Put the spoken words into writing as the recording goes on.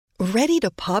Ready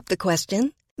to pop the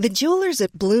question? The jewelers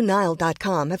at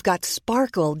BlueNile.com have got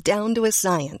sparkle down to a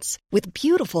science with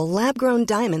beautiful lab-grown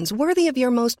diamonds worthy of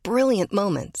your most brilliant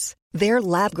moments. Their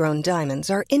lab-grown diamonds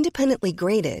are independently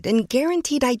graded and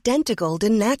guaranteed identical to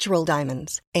natural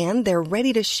diamonds, and they're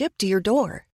ready to ship to your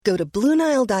door. Go to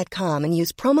BlueNile.com and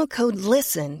use promo code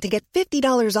LISTEN to get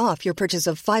 $50 off your purchase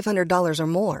of $500 or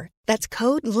more. That's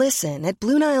code LISTEN at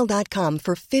BlueNile.com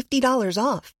for $50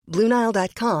 off.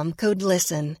 BlueNile.com, code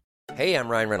LISTEN. Hey, I'm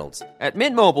Ryan Reynolds. At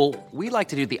Mint Mobile, we like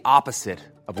to do the opposite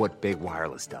of what Big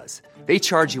Wireless does. They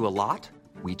charge you a lot,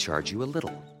 we charge you a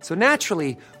little. So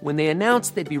naturally, when they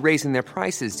announced they'd be raising their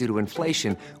prices due to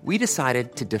inflation, we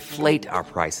decided to deflate our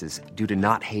prices due to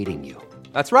not hating you.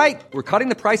 That's right. We're cutting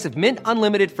the price of Mint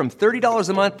Unlimited from $30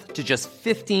 a month to just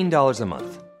 $15 a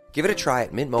month. Give it a try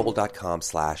at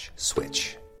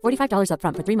mintmobile.com/switch. $45 up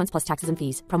front for 3 months plus taxes and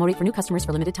fees. Promo rate for new customers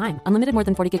for limited time. Unlimited more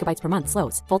than 40 gigabytes per month.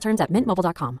 Slows full terms at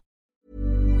mintmobile.com.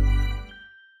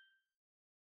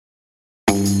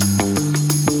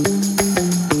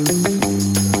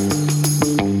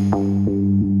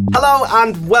 Hello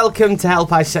and welcome to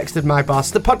Help I Sexted My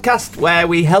Boss, the podcast where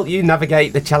we help you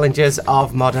navigate the challenges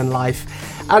of modern life,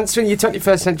 answering your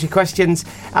 21st century questions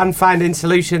and finding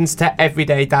solutions to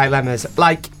everyday dilemmas,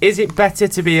 like is it better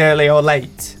to be early or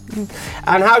late?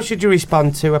 And how should you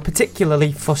respond to a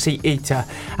particularly fussy eater?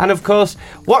 And of course,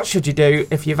 what should you do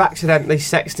if you've accidentally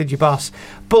sexted your boss?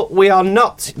 But we are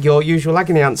not your usual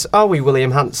agony ants, are we,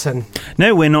 William Hanson?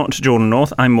 No, we're not, Jordan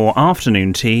North. I'm more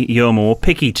afternoon tea, you're more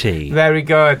picky tea. Very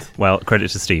good. Well,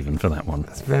 credit to Stephen for that one.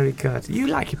 That's very good. You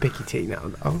like a picky tea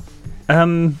now, though?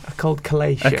 A cold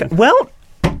collation. Okay. Well,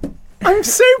 I'm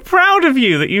so proud of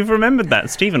you that you've remembered that.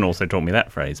 Stephen also taught me that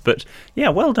phrase. But, yeah,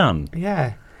 well done.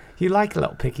 Yeah. You like a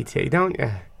little picky tea, don't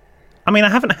you? I mean, I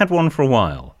haven't had one for a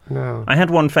while. No. I had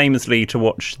one famously to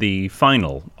watch the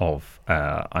final of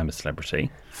I'm a Celebrity.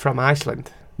 From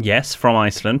Iceland? Yes, from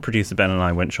Iceland. Producer Ben and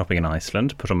I went shopping in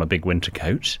Iceland, put on my big winter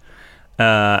coat,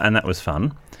 and that was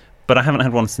fun. But I haven't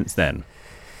had one since then.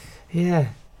 Yeah.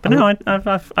 But no,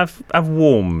 I've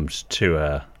warmed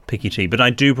to picky tea, but I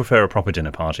do prefer a proper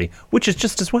dinner party, which is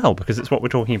just as well, because it's what we're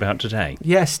talking about today.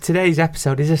 Yes, today's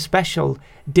episode is a special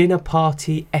dinner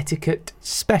party etiquette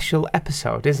special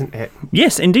episode, isn't it?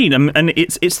 Yes, indeed, and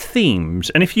it's themed.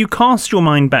 And if you cast your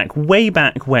mind back, way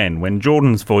back when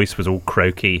Jordan's voice was all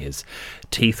croaky, his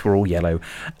teeth were all yellow,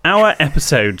 our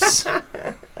episodes...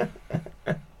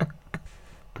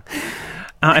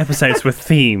 Our episodes were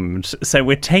themed, so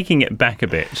we're taking it back a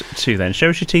bit to then.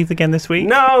 Show us your teeth again this week?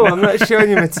 No, I'm not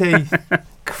showing you my teeth.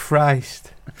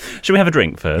 Christ. Should we have a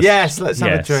drink first? Yes, let's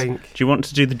have a drink. Do you want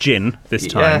to do the gin this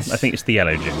time? Yes. I think it's the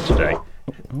yellow gin today.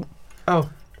 Oh.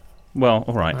 Well,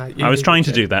 all right. I was trying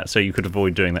to do that so you could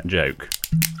avoid doing that joke.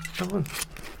 Go on. It's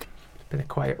been a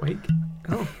quiet week.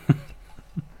 Oh.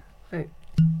 Right.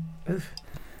 Oof.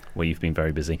 Well, you've been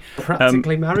very busy.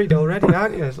 Practically married already,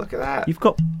 aren't you? Look at that. You've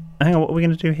got... Hang on, what are we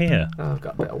going to do here? Oh, I've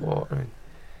got a bit of water in.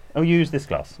 Oh, use this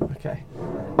glass. Okay.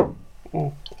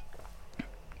 Oh.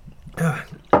 There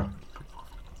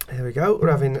we go.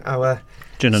 We're having our...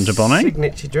 Gin and Dubonnet.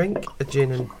 Signature drink, a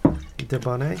gin and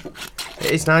Dubonnet.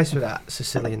 It is nice with that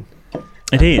Sicilian.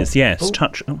 It is, yes. Oh.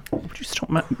 Touch... Oh, would you stop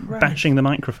bashing the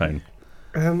microphone?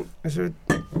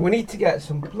 We need to get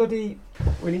some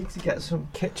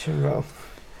kitchen roll.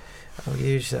 I'll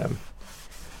use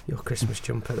your Christmas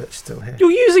jumper that's still here.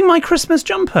 You're using my Christmas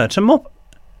jumper to mop...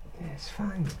 Yeah, it's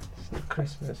fine. It's not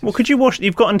Christmas. Well, could you wash...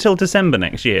 You've got until December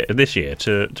this year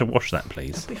to wash that,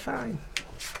 please. It'll be fine.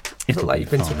 It'll look like be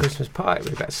you've been to a fine. Christmas party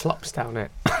with a bit of slops down it.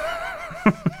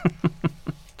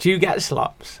 Do you get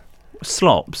slops?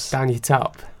 Slops? Down your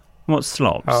top? What's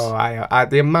slops? Oh, I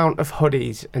the amount of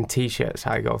hoodies and T-shirts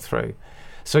I go through.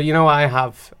 So, you know, I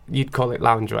have... You'd call it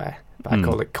loungewear. But I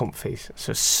call it comfies. So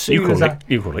as soon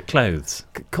you call it clothes.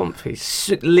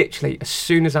 Comfies. Literally, as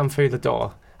soon as I'm through the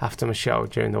door after my show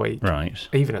during the week, right?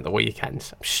 Even at the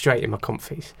weekends, I'm straight in my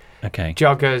comfies. Okay.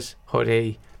 Joggers,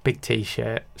 hoodie, big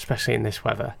T-shirt, especially in this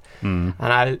weather. And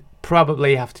I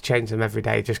probably have to change them every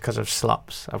day just because of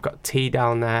slops. I've got tea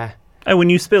down there. Oh,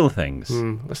 when you spill things?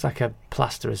 Looks like a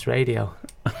plasterer's radio.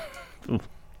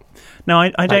 No,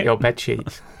 I like don't. Your bed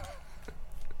sheets.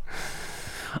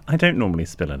 I don't normally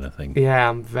spill anything. Yeah,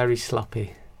 I'm very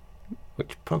sloppy,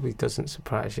 which probably doesn't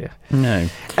surprise you. No.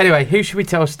 Anyway, who should we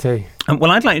toast to?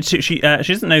 Well, I'd like to... She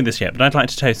doesn't know this yet, but I'd like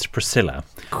to toast Priscilla.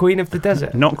 Queen of the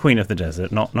Desert? Not Queen of the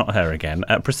Desert, not her again.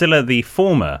 Priscilla, the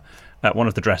former... one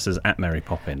of the dressers at Mary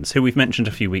Poppins, who we've mentioned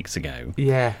a few weeks ago.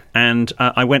 Yeah. And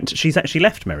she's actually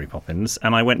left Mary Poppins,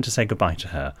 and I went to say goodbye to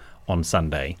her on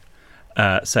Sunday.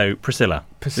 So, Priscilla,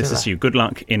 this is you. Good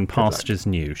luck in pastures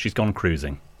new. She's gone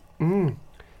cruising.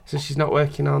 So she's not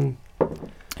working on...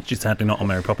 She's sadly not on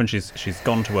Mary Poppins. She's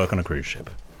gone to work on a cruise ship.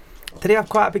 Did he have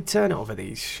quite a big turnover,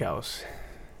 these shows?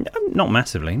 Not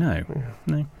massively, no.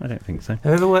 No, I don't think so. Have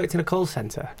you ever worked in a call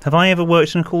centre? Have I ever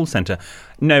worked in a call centre?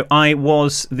 No, I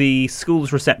was the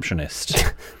school's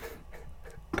receptionist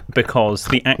because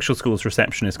the actual school's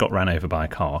receptionist got ran over by a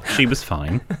car. She was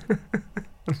fine.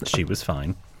 She was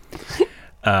fine.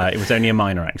 It was only a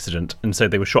minor accident, and so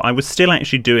they were sure. I was still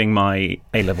actually doing my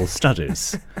A-level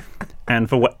studies, and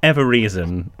for whatever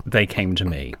reason, they came to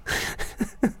me.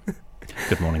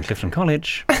 Good morning, Clifton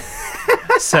College.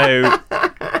 So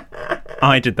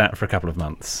I did that for a couple of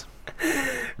months.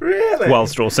 Really?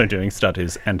 Whilst also doing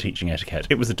studies and teaching etiquette.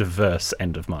 It was a diverse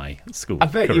end of my school I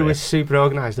bet career. you were super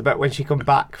organised. I bet when she come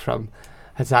back from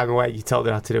her time away, you told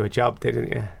her how to do a job,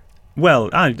 didn't you? Well,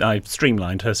 I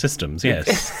streamlined her systems,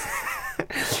 yes.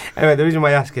 Anyway, the reason why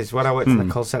I ask is when I worked in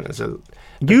the call centre,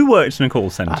 You worked in a call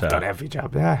centre. I've done every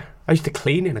job, yeah. I used to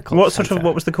clean in a call centre.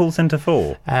 What was the call centre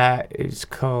for? It was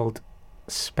called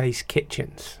Space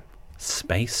Kitchens.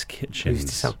 Space We Kitchens. used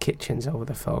to sell kitchens over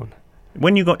the phone.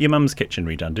 When you got your mum's kitchen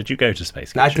redone, did you go to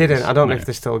Space I Kitchens? didn't. I don't know No. if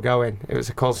they're still going. It was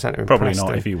a call centre in Probably Preston.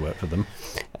 not if you worked for them.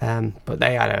 But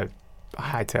they had a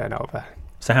high turnover.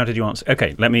 So how did you answer?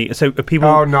 Okay, let me. So people.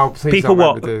 Oh no! Please people don't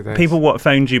what? let me do this. People what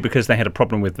phoned you because they had a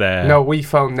problem with their. No, we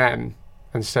phoned them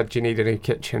and said, "Do you need a new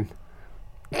kitchen?"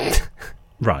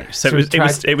 Right. So, So it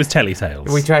we was telesales.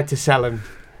 We tried to sell them.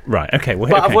 Right. Okay.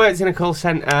 Well, But okay. I've worked in a call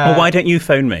centre. Well, why don't you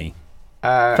phone me?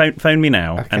 Phone me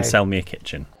now okay. and sell me a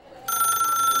kitchen.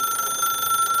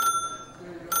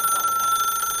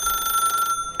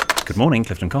 Good morning,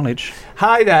 Clifton College.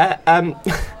 Hi there.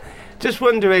 Just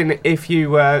wondering if you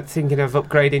were thinking of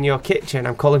upgrading your kitchen.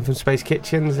 I'm calling from Space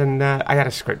Kitchens, and I had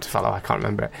a script to follow. I can't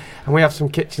remember it. And we have some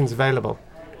kitchens available.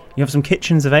 You have some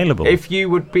kitchens available. If you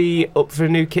would be up for a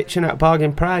new kitchen at a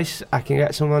bargain price, I can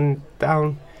get someone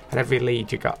down. And every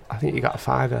lead you got, I think you got a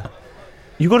 £5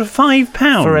 You got a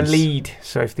 £5 for a lead.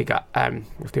 So if they got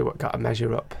a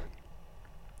measure up,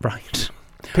 Right.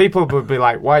 people would be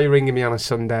like, "Why are you ringing me on a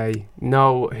Sunday?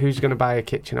 No, who's going to buy a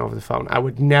kitchen over the phone?" I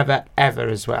would never ever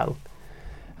as well.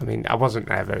 I mean, I wasn't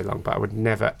there very long, but I would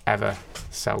never ever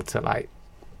sell to like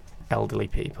elderly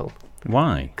people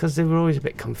Why? because they were always a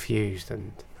bit confused,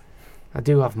 and I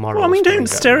do have morals. Well, I mean, believe don't it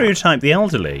or not. stereotype the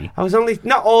elderly. I was only,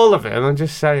 not all of them, I'm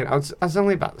just saying, I was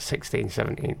only about 16,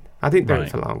 17. I didn't do Right. it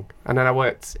for long. And then I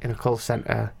worked in a call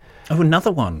centre. Oh,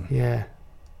 another one. Yeah,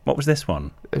 What was this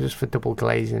one? it was for double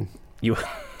glazing. You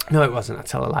No, it wasn't. I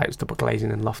tell a lie. It was double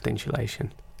glazing and loft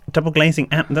insulation. double glazing.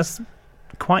 That's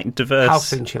quite diverse.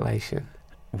 House insulation.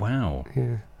 Wow.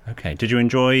 Yeah. Okay. Did you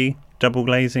enjoy double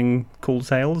glazing call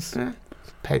sales?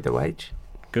 Paid the wage.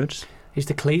 Good. Used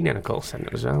to clean in a call centre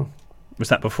as well. Was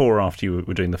that before or after you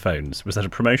were doing the phones? Was that a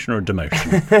promotion or a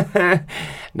demotion?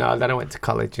 No, then I went to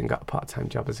college and got a part-time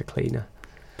job as a cleaner.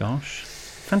 Gosh.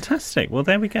 Fantastic. Well,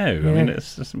 there we go. I Yeah.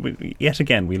 mean, yet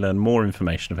again, we learn more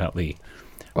information about the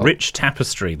rich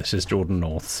tapestry that is Jordan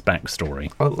North's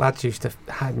backstory. Well, lads used to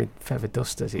hide me feather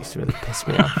dusters. It used to really piss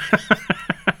me off.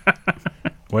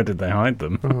 Where did they hide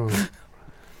them? Oh.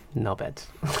 Knobheads.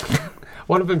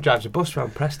 One of them drives a bus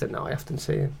around Preston now. I often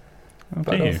see him.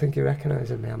 But I Do don't you? think he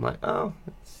recognises me. I'm like, oh,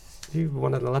 you were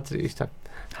one of the lads that used to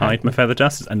Hide my feather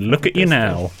dusters. And look at you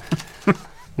now.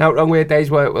 Now, wrong with a day's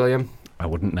work, William. I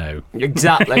wouldn't know.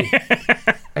 Exactly.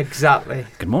 Exactly.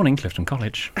 Good morning, Clifton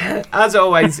College. As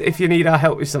always, if you need our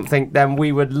help with something, then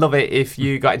we would love it if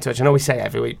you got in touch. I know we say it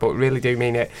every week, but we really do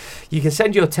mean it. You can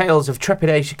send your tales of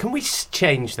trepidation. Can we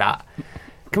change that?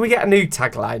 Can we get a new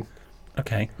tagline?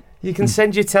 Okay. You can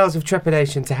send your tales of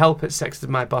trepidation to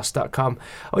help@sextedmyboss.com,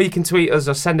 or you can tweet us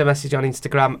or send a message on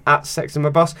Instagram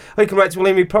 @sextedmyboss, or you can write to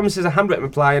William, who promises a handwritten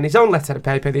reply on his own letter of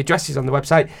paper. The address is on the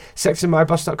website,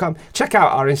 sextedmyboss.com. Check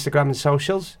out our Instagram and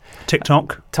socials.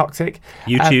 TikTok, Toxic.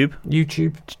 YouTube,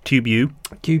 YouTube. TubeU.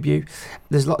 CubeU.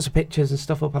 There's lots of pictures and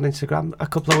stuff up on Instagram. A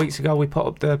couple of weeks ago, we put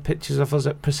up the pictures of us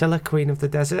at Priscilla, Queen of the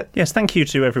Desert. Yes, thank you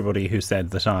to everybody who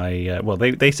said that I.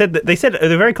 They said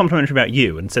they're very complimentary about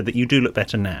you and said that you do look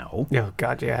better now. Oh,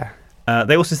 God, yeah.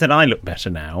 They also said I look better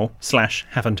now /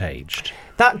 haven't aged.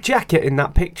 That jacket in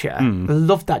that picture, I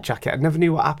loved that jacket. I never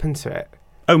knew what happened to it.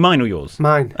 Oh, mine or yours?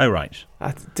 Mine. Oh, right.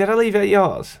 Did I leave it at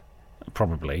yours?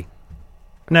 Probably.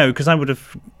 No, because I would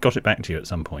have got it back to you at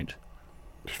some point.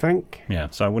 Do you think? Yeah,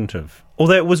 so I wouldn't have.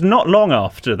 Although it was not long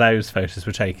after those photos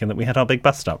were taken that we had our big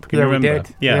bust up. Can you remember? We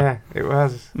did. Yeah, it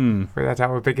was. We had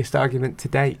our biggest argument to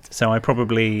date. So I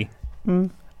probably.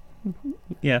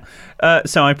 Yeah.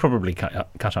 So I probably cut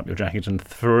up your jacket and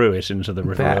threw it into the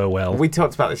River Irwell. We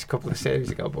talked about this a couple of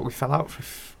series ago, but we fell out for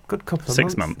a good couple of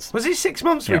 6 months. Was it 6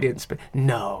 months Yeah. we didn't speak?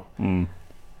 No.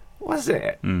 Was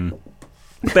it?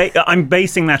 I'm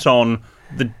basing that on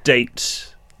the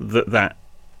date that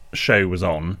show was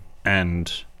on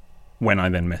and when I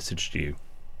then messaged you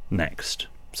next.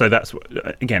 So that's,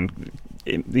 again,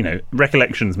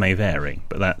 recollections may vary,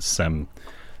 but that's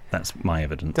my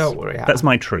evidence. Don't worry. That's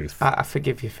my truth. I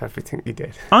forgive you for everything you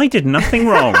did. I did nothing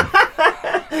wrong.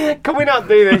 Can we not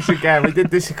do this again? We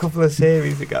did this a couple of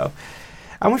series ago.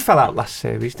 And we fell out last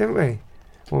series, didn't we?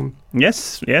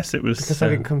 Yes, it was. Because I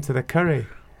didn't come to the curry.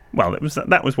 Well,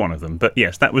 that was one of them. But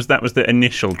yes, that was the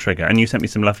initial trigger. And you sent me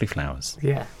some lovely flowers.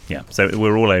 Yeah. Yeah, so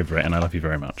we're all over it, and I love you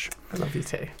very much. I love you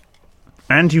too.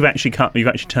 And you've actually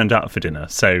turned up for dinner,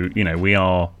 so we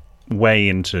are way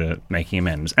into making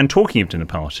amends. And talking of dinner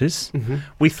parties,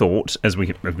 we thought, as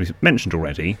we mentioned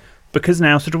already, because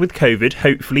now sort of with COVID,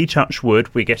 hopefully, touch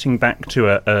wood, we're getting back to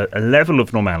a level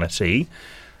of normality.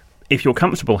 If you're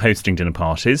comfortable hosting dinner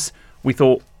parties, we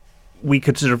thought we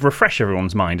could sort of refresh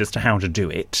everyone's mind as to how to do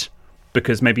it,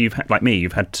 because maybe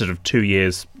you've had sort of 2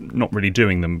 years not really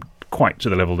doing them quite to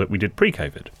the level that we did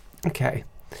pre-COVID. Okay.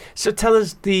 So tell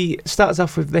us start us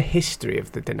off with the history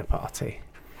of the dinner party.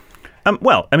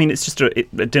 Well, I mean, it's just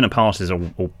dinner parties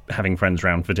or having friends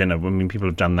around for dinner. I mean, people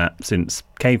have done that since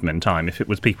caveman time. If it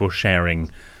was people sharing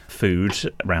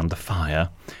food around the fire,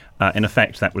 in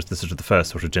effect, that was the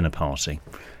first sort of dinner party.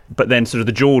 But then sort of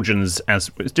the Georgians, as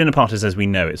dinner parties as we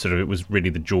know it, it was really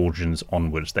the Georgians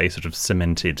onwards. They sort of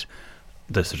cemented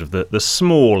the sort of the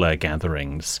smaller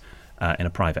gatherings in a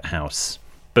private house.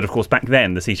 But of course, back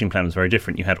then, the seating plan was very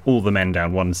different. You had all the men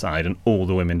down one side and all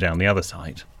the women down the other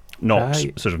side, not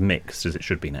sort of mixed as it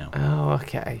should be now. Oh,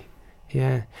 okay.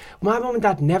 Yeah. My mum and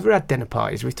dad never had dinner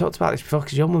parties. We've talked about this before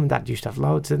because your mum and dad used to have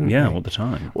loads, didn't they? Yeah, all the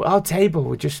time. Well, our table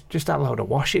would just had a load of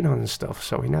washing on and stuff,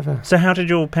 so we never... So how did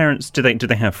your parents... Did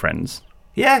they have friends?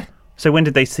 Yeah. So when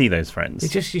did they see those friends? They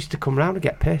just used to come round and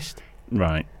get pissed.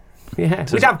 Right. Yeah.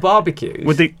 We'd have barbecues.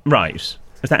 Right.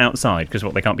 Is that outside?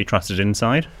 Because they can't be trusted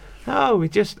inside? Oh,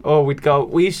 we'd go...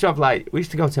 We used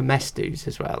to go to mess dues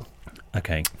as well.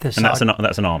 Okay. And that's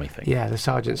an army thing? Yeah, the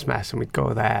sergeant's mess, and we'd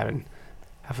go there and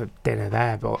have a dinner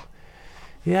there, but...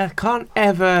 Yeah, can't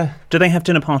ever... Do they have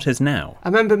dinner parties now? I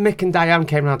remember Mick and Diane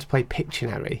came round to play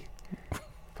Pictionary,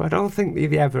 but I don't think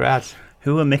they ever had.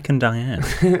 Who are Mick and Diane?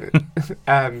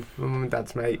 My mum and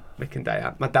dad's mate, Mick and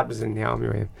Diane. My dad was in the army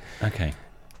with him. Okay.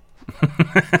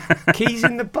 Keys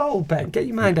in the bowl, Ben. Get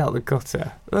your mind out of the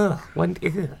gutter. Ugh.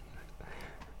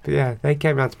 But yeah, they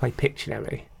came round to play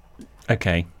Pictionary.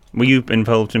 Okay. Were you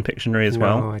involved in Pictionary as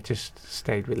well? No, I just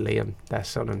stayed with Liam, their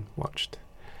son, and watched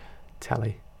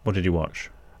telly. What did you watch?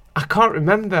 I can't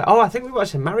remember. Oh, I think we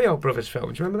watched a Mario Brothers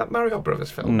film. Do you remember that Mario Brothers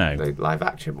film? No. The live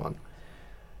action one.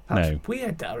 No. That's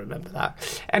weird, I remember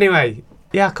that. Anyway,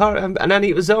 yeah, I can't remember. And then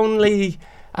it was only...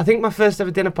 I think my first ever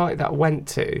dinner party that I went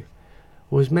to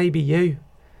was maybe you.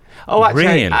 Oh, actually,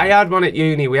 really? I had one at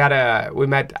uni. I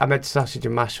made sausage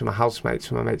and mash for my housemates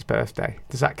for my mate's birthday.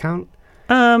 Does that count?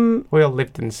 We all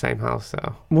lived in the same house,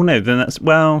 though.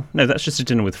 Well, no, that's just a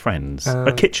dinner with friends.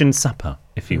 A kitchen supper,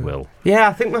 if you will. Yeah,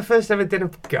 I think my first ever dinner...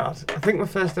 God, I think my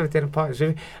first ever dinner party was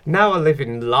with... Now I live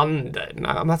in London.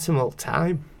 I'm at some old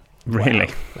time. Really?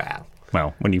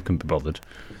 Well, when you can be bothered.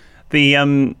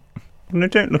 No,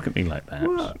 don't look at me like that.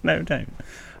 What? No, don't.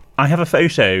 I have a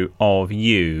photo of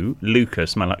you,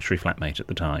 Lucas, my luxury flatmate at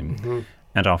the time,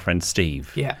 and our friend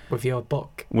Steve. Yeah, with your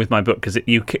book. With my book, because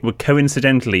you were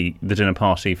coincidentally the dinner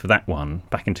party for that one,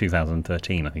 back in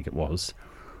 2013, I think it was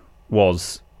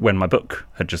when my book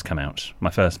had just come out,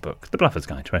 my first book, The Bluffer's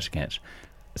Guide to Etiquette.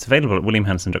 It's available at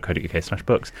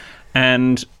williamhanson.co.uk/books.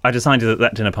 And I decided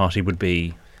that dinner party would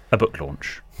be a book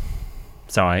launch.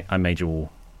 So I made you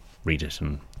all read it,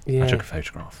 and I took a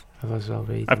photograph.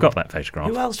 I've got that photograph.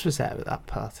 Who else was there at that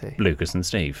party? Lucas and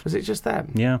Steve. Was it just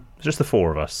them? Yeah, it was just the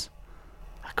four of us.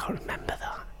 I can't remember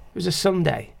that. It was a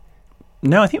Sunday.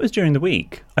 No, I think it was during the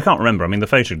week. I can't remember. I mean, the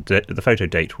photo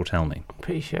date will tell me. I'm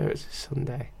pretty sure it was a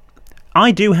Sunday.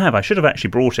 I should have actually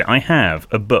brought it. I have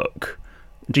a book.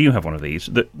 Do you have one of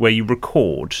these where you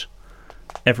record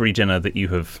every dinner that you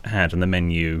have had and the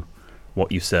menu,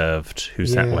 what you served, who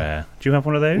sat where? Do you have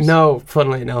one of those? No,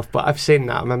 funnily enough, but I've seen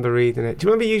that. I remember reading it. Do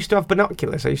you remember you used to have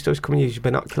binoculars? I used to always come and use your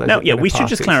binoculars. No, yeah, we should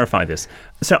just clarify this.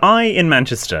 So in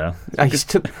Manchester... I used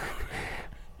to...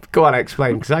 Go on,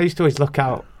 explain, because I used to always look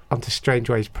out onto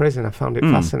Strangeways Prison. I found it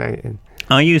fascinating.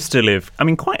 I used to live,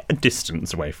 quite a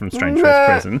distance away from Strangeways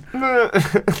Prison.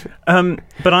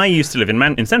 But I used to live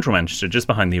in central Manchester, just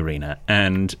behind the arena,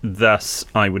 and thus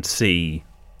I would see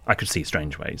I could see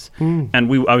Strangeways. And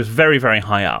I was very, very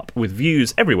high up with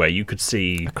views everywhere. You could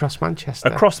see Across Manchester.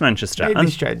 Maybe And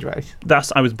Strangeways.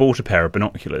 thus, I was bought a pair of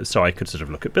binoculars so I could sort of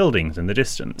look at buildings in the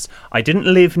distance. I didn't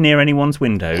live near anyone's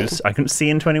windows. I couldn't see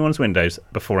into anyone's windows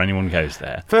before anyone goes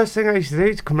there. First thing I used to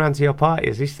do to come round to your party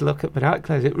is I used to look at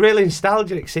binoculars. It's really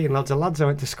nostalgic seeing loads of lads I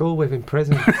went to school with in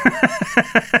prison.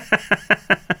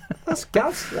 That's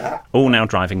gas, that. All now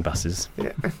driving buses.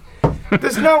 Yeah.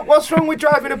 What's wrong with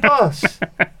driving a bus?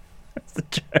 That's a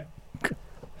joke.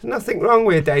 There's nothing wrong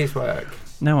with a day's work.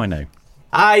 No, I know.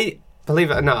 I, believe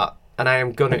it or not, and I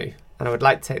am gonna, and I would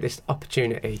like to take this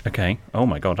opportunity. Okay. Oh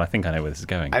my God, I think I know where this is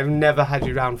going. I've never had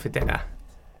you round for dinner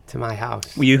to my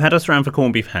house. You had us round for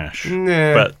corned beef hash,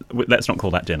 No. but let's not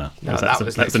call that dinner. No,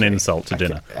 that's an insult to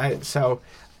dinner. So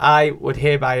I would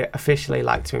hereby officially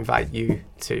like to invite you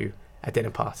to a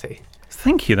dinner party.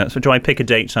 Thank you. Do I pick a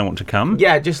date I want to come?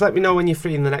 Yeah, just let me know when you're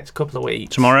free in the next couple of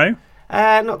weeks. Tomorrow?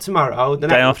 Not tomorrow. The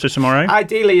Day after tomorrow?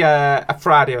 Ideally, a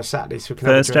Friday or Saturday, so we can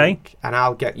Thursday? have a drink, and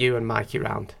I'll get you and Mikey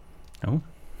round. Oh.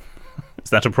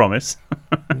 Is that a promise?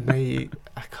 I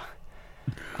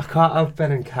can't have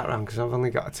Ben and Kat round because I've only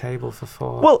got a table for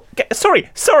 4. Well, sorry.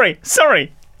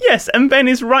 Yes, and Ben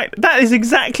is right. That is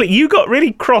exactly... You got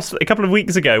really cross a couple of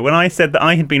weeks ago when I said that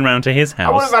I had been round to his house.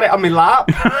 I would have had it on my lap.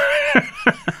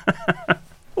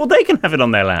 Well, they can have it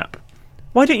on their lap.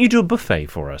 Why don't you do a buffet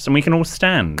for us and we can all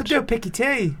stand? Could do a picky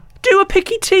tea. Do a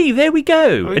picky tea. There we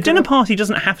go. We A dinner can. party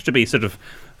doesn't have to be sort of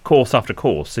course after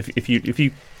course. If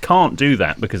you can't do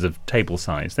that because of table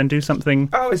size, then do something.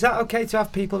 Oh, is that okay to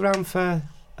have people round for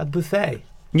a buffet?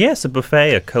 Yes, a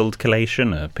buffet, a cold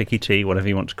collation, a picky tea, whatever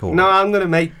you want to call No, it. I'm going to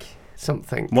make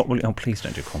something. What will? Oh, please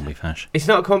don't do corned beef hash. It's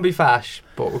not corned beef hash,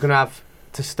 but we're going to have,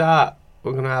 to start,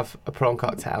 we're going to have a prawn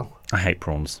cocktail. I hate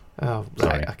prawns. Oh,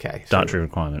 Sorry. right, okay. Dietary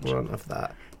requirement. We won't have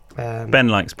that. Ben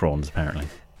likes prawns, apparently.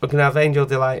 We're going to have Angel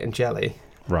Delight and jelly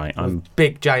Right. with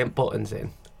big giant buttons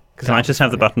in. Can I just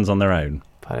have the buttons on their own?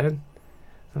 Pardon?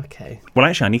 Okay. Well,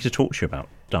 actually, I need to talk to you about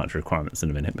dietary requirements in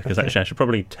a minute because actually I should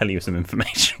probably tell you some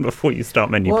information before you start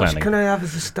menu What planning. can I have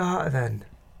as a starter then?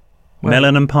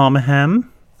 Melon and parma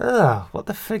ham. Oh, what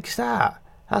the frig's that?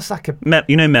 That's like a...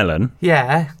 You know melon,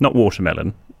 Yeah. not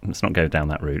watermelon. Let's not go down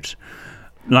that route.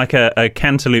 Like a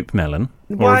cantaloupe melon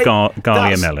or Why- a Gallia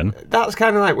that's- melon. That's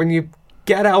kind of like when you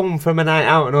get home from a night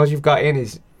out and all you've got in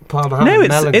is parma ham No, and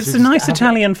melons. it's You a just nice have it.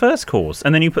 Italian first course,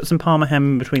 and then you put some parma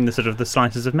ham in between the sort of the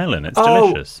slices of melon. It's Oh,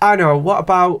 delicious. I know. What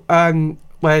about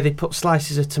where they put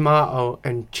slices of tomato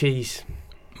and cheese?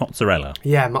 Mozzarella,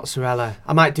 Yeah, mozzarella.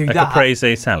 I might do a that.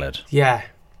 caprese salad, Yeah.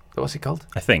 What's it called?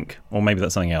 I think, or maybe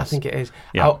that's something else. I think it is.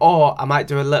 Yeah. Or I might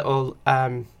do a little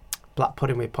black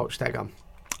pudding with poached egg on.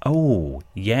 Oh,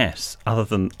 yes. Other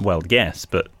than, well, yes,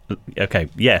 but okay,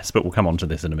 yes, but we'll come on to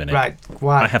this in a minute. Right.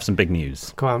 Why? I have some big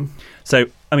news. Go on. So,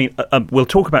 I mean, we'll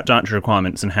talk about dietary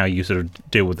requirements and how you sort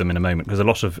of deal with them in a moment, because a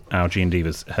lot of our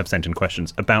G&Divas have sent in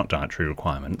questions about dietary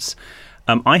requirements.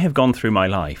 I have gone through my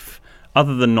life,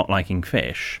 other than not liking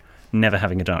fish, never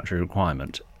having a dietary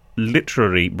requirement.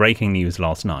 Literally, breaking news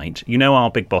last night. You know our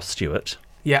big boss, Stuart?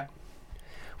 Yeah.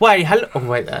 Wait, hello. Oh,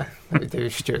 wait there. Let me do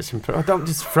Stuart's impression. Don't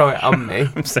just throw it on me.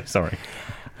 I'm so sorry.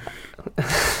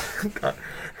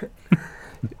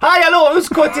 Hi, hello, whose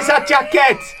coat is that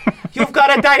jacket? You've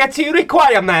got a dietary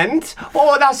requirement?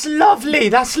 Oh, that's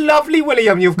lovely,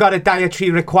 William. You've got a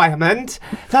dietary requirement.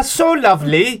 That's so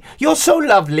lovely. You're so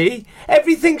lovely.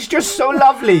 Everything's just so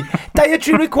lovely.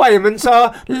 Dietary requirements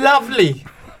are lovely.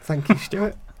 Thank you,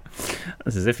 Stuart.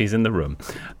 It's as if he's in the room.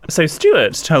 So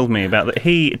Stuart told me about that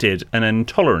he did an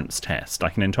intolerance test,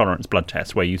 like an intolerance blood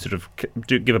test, where you sort of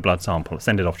give a blood sample,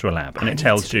 send it off to a lab, and it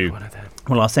tells you...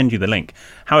 Well, I'll send you the link.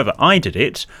 However, I did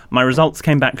it. My results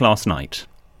came back last night.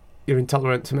 You're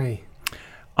intolerant to me.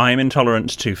 I am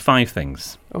intolerant to 5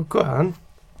 things. Oh, go on.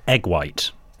 Egg white.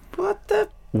 What the...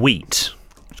 Wheat.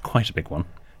 It's quite a big one.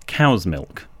 Cow's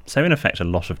milk. So, in effect, a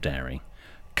lot of dairy.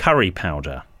 Curry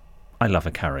powder. I love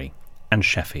a curry. And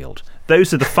Sheffield.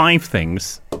 Those are the 5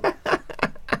 things.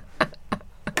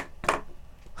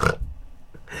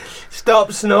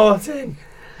 Stop snorting.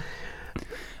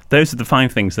 Those are the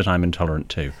 5 things that I'm intolerant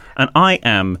to. And I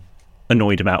am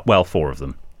annoyed about, well, 4 of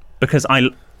them. Because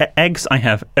eggs I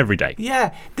have every day.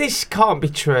 Yeah, this can't be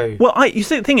true. Well, you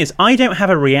see, the thing is, I don't have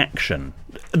a reaction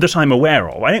that I'm aware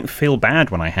of. I don't feel bad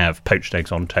when I have poached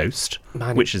eggs on toast,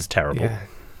 which is terrible, Yeah.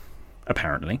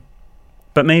 apparently.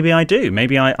 But maybe I do.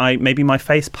 Maybe maybe my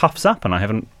face puffs up and I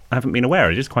haven't been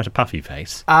aware. It is quite a puffy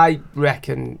face. I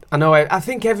reckon. I know. I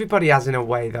think everybody has in a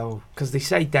way though, because they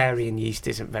say dairy and yeast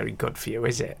isn't very good for you,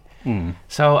 is it? Mm.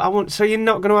 So So you're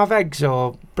not going to have eggs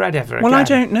or bread ever again? Well, I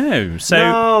don't know. So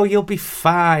no, you'll be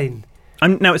fine.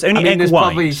 No, it's only egg there's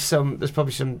white. There's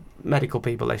probably some medical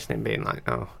people listening being like,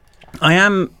 oh. I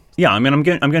am. Yeah, I mean, I'm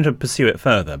going to pursue it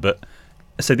further, but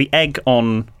so the egg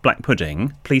on black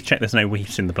pudding. Please check there's no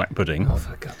wheat in the black pudding. Oh,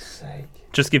 for God's sake!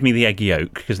 Just give me the egg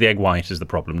yolk, because the egg white is the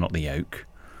problem, not the yolk.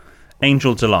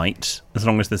 Angel delight, as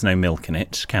long as there's no milk in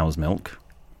it, cow's milk.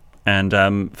 And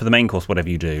for the main course, whatever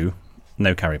you do,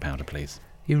 no curry powder, please.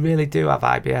 You really do have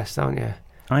IBS, don't you?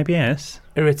 IBS?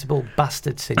 Irritable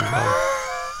bastard syndrome.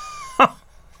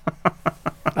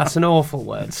 That's an awful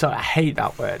word. Sorry, I hate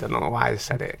that word. I don't know why I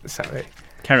said it. Sorry.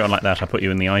 Carry on like that, I'll put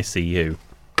you in the ICU.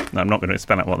 I'm not going to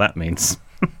spell out what that means.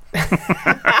 It's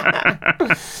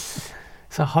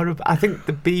a horrible... I think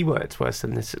the B word's worse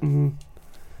than this. No,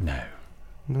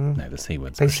 the C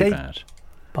word's They pretty say bad.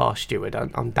 bar steward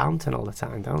on Downton all the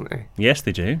time, don't they? Yes,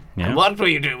 they do. Yeah. And what will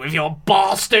you do with your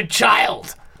bastard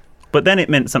child? But then it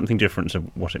meant something different to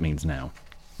what it means now.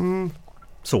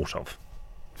 Sort of.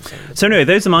 So anyway,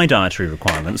 those are my dietary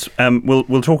requirements.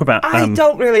 We'll talk about... I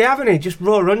don't really have any, just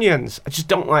raw onions. I just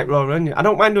don't like raw onions. I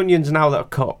don't mind onions now that are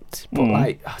cooked,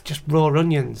 but just raw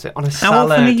onions on a salad.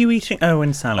 How often are you eating? Oh,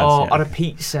 in salads. Or yeah. on a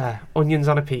pizza. Onions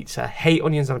on a pizza. Hate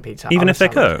onions on a pizza. Even on if a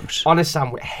they're sandwich. cooked? On a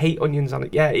sandwich. Hate onions on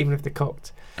it. Yeah, even if they're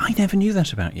cooked. I never knew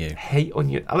that about you. Hate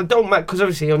onions. I don't mind, because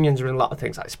obviously onions are in a lot of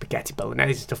things, like spaghetti bolognese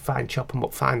and stuff, fine, chop them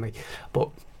up finely. But,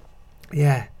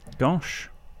 yeah. Gosh.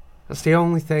 That's the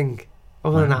only thing.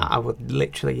 Other than that, I would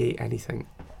literally eat anything.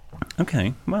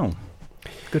 Okay, well,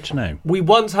 good to know. We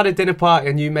once had a dinner party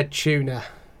and you made tuna.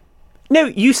 No,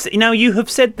 you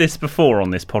have said this before on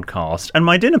this podcast, and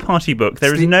my dinner party book,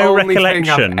 there is no It's the only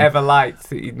recollection. thing I've ever liked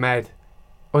that you'd made.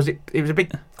 Was it? It was a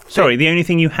big... Sorry, the only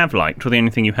thing you have liked, or the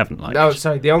only thing you haven't liked? No,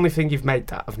 sorry, the only thing you've made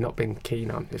that I've not been keen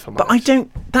on, if I'm But honest.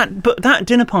 But that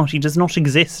dinner party does not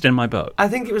exist in my book. I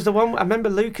think it was the one... I remember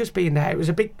Lucas being there. It was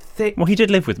a big, thick... Well, he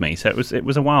did live with me, so it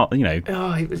was a while, you know.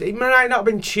 Oh, it might not have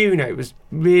been tuna. It was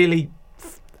really...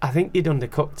 I think you'd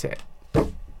undercooked it,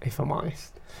 if I'm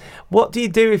honest. What do you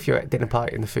do if you're at a dinner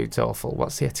party and the food's awful?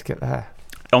 What's the etiquette there?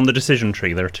 On the decision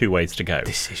tree, there are two ways to go.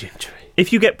 Decision tree.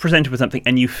 If you get presented with something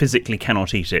and you physically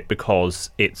cannot eat it because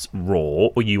it's raw,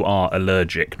 or you are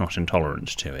allergic, not intolerant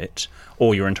to it,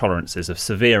 or your intolerance is of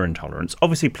severe intolerance,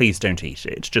 obviously please don't eat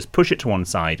it. Just push it to one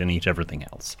side and eat everything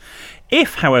else.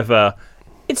 If, however,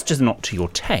 it's just not to your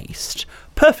taste,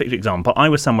 perfect example, I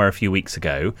was somewhere a few weeks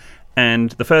ago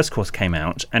and the first course came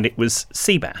out and it was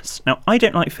sea bass. Now, I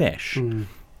don't like fish.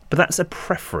 But that's a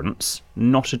preference,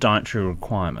 not a dietary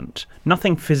requirement.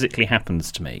 Nothing physically happens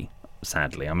to me,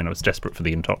 sadly. I mean, I was desperate for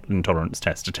the intolerance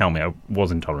test to tell me I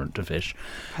was intolerant to fish.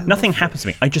 Nothing happens to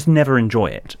me. I just never enjoy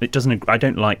it. I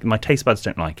don't like, my taste buds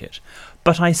don't like it.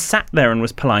 But I sat there and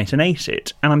was polite and ate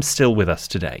it, and I'm still with us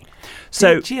today.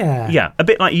 So, Did ya? yeah, a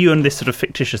bit like you and this sort of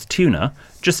fictitious tuna,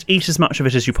 just eat as much of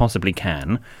it as you possibly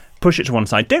can. Push it to one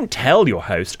side. Don't tell your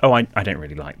host, oh, I don't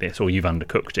really like this, or you've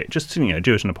undercooked it. Just, do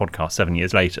it on a podcast 7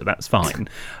 years later. That's fine.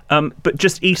 But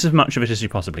just eat as much of it as you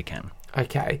possibly can.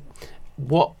 Okay.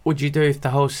 What would you do if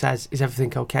the host says, is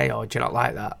everything okay, or do you not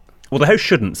like that? Well, the host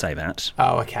shouldn't say that.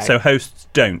 Oh, okay. So hosts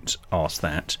don't ask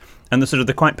that. And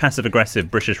the quite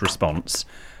passive-aggressive British response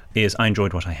is, I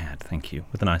enjoyed what I had, thank you,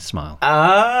 with a nice smile.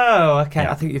 Oh, okay.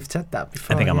 Yeah. I think you've said that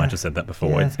before. I think I yeah. might have said that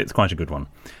before. Yeah. It's quite a good one.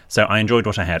 So I enjoyed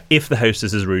what I had. If the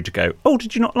hostess is rude to go, oh,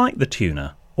 did you not like the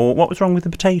tuna? Or what was wrong with the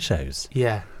potatoes?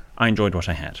 Yeah. I enjoyed what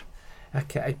I had.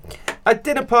 Okay. A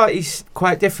dinner party's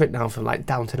quite different now from like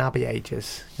Downton Abbey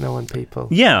ages. You know, when people...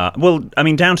 Yeah, well, I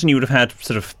mean, Downton you would have had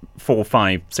sort of 4,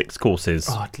 5, 6 courses.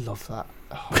 Oh, I'd love that.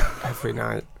 Oh, every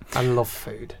night. I love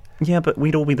food. Yeah, but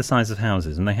we'd all be the size of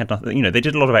houses, and they had nothing. They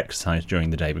did a lot of exercise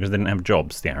during the day because they didn't have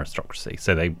jobs, the aristocracy.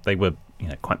 So they were,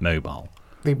 quite mobile.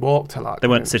 They walked a lot. They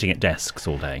weren't didn't sitting at desks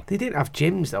all day. They didn't have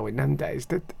gyms though in them days,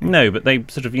 did they? No, but they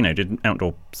sort of, did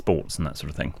outdoor sports and that sort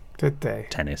of thing. Did they?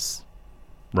 Tennis,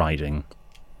 riding.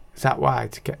 Is that why,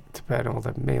 to burn all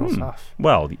the meals off?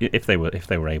 Well, if they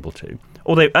were able to.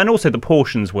 And also the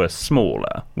portions were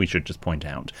smaller, we should just point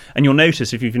out. And you'll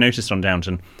notice, if you've noticed on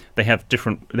Downton, they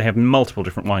have multiple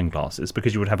different wine glasses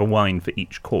because you would have a wine for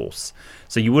each course.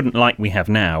 So you wouldn't like we have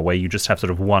now, where you just have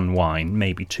sort of one wine,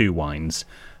 maybe 2 wines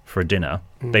for a dinner.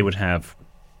 They would have,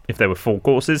 if there were 4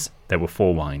 courses, there were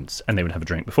 4 wines, and they would have a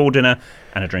drink before dinner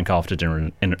and a drink after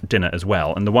dinner as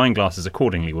well. And the wine glasses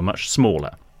accordingly were much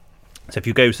smaller. So if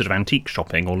you go sort of antique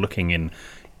shopping or looking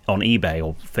on eBay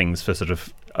or things for sort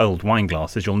of old wine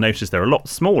glasses, you'll notice they're a lot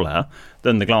smaller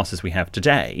than the glasses we have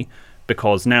today,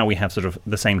 because now we have sort of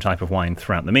the same type of wine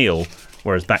throughout the meal,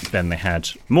 whereas back then they had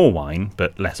more wine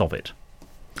but less of it.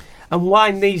 And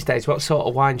wine these days, what sort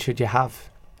of wine should you have?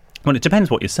 Well, it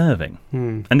depends what you're serving.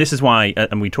 And this is why,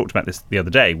 and we talked about this the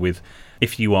other day, with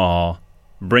if you are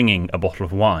bringing a bottle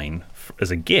of wine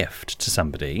as a gift to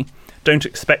somebody, don't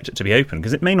expect it to be open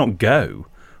because it may not go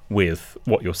with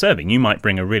what you're serving. You might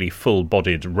bring a really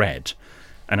full-bodied red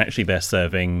and actually they're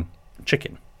serving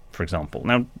chicken, for example.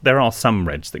 Now, there are some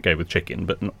reds that go with chicken,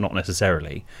 but not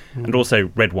necessarily. And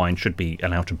also, red wine should be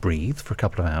allowed to breathe for a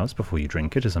couple of hours before you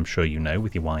drink it, as I'm sure you know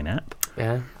with your wine app.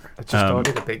 Yeah, I just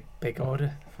ordered a big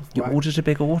order. You ordered a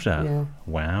big order? Yeah.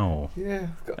 Wow. Yeah,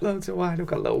 I've got loads of wine. I've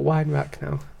got a little wine rack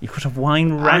now. You've got a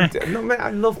wine rack?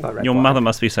 I love my red wine. Your mother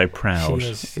must be so proud.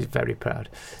 She's very proud.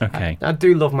 Okay. I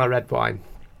do love my red wine.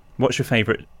 What's your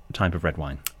favourite type of red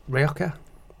wine? Rioja.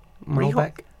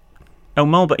 Malbec. Oh,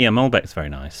 Malbec. Yeah, Malbec's very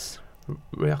nice.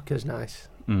 Rioja's nice.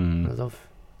 I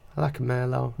like a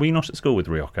Merlot. Were you not at school with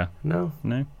Rioja? No.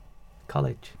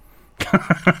 College.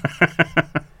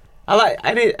 I like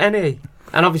any.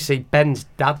 And obviously, Ben's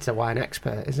dad's a wine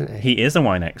expert, isn't he? He is a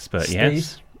wine expert, Steve,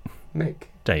 yes. Mick.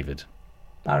 David.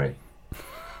 Barry.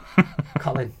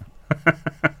 Colin.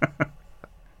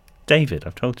 David,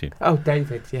 I've told you. Oh,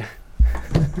 David, yeah.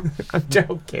 I'm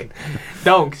joking.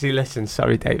 Don't, because he listens.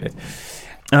 Sorry, David.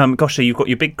 Gosh, so you've got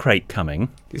your big crate coming.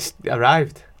 It's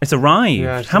arrived. It's arrived?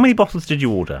 Yeah, how many bottles did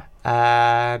you order?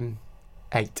 8.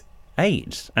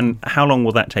 8? And how long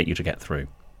will that take you to get through?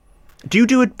 Do you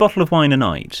do a bottle of wine a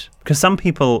night? Because some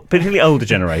people, particularly older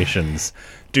generations,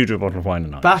 do a bottle of wine a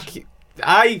night.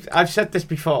 I've said this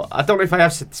before. I don't know if I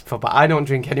have said this before, but I don't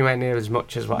drink anywhere near as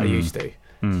much as what I used to.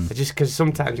 Just because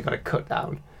sometimes you've got to cut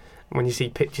down. When you see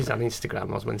pictures on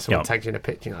Instagram or when someone tags you in a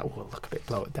picture, you're like, oh, look a bit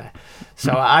bloated there.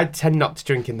 So I tend not to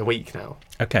drink in the week now.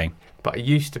 Okay. But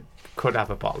I could have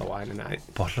a bottle of wine a night.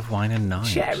 Bottle of wine a night?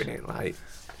 Sharing it, like.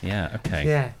 Yeah, okay.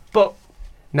 Yeah. But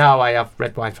now I have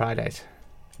Red Wine Fridays.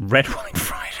 Red Wine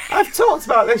Friday? I've talked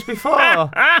about this before.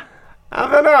 Have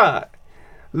I not?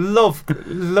 Love.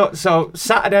 So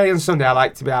Saturday and Sunday I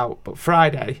like to be out, but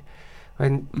Friday,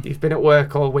 when you've been at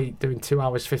work all week doing 2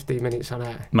 hours, 15 minutes on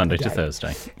air. Monday to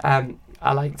Thursday.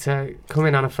 I like to come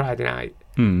in on a Friday night,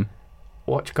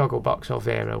 watch Gogglebox or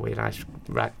Vera with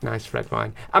nice red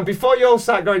wine. And before you all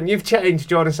start going, you've changed,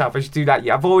 Jordan South, I should do that.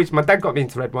 Yeah, my dad got me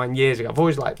into red wine years ago. I've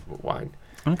always liked wine.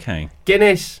 Okay.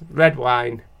 Guinness, red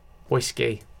wine,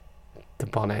 whiskey, the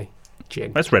Bonnet,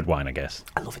 gin. That's red wine, I guess.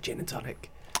 I love a gin and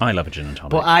tonic. I love a gin and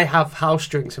tonic. But I have house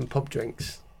drinks and pub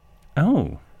drinks.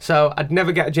 Oh. So I'd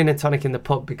never get a gin and tonic in the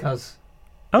pub because...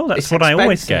 Oh, that's what I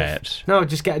always get. No,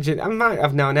 just get a gin. I might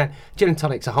have now and then. Gin and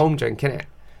tonic's a home drink, innit?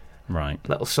 Right.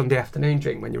 Little Sunday afternoon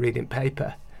drink when you're reading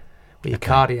paper with your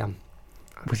cardigan.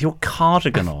 With your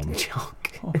cardigan on?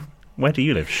 Oh, where do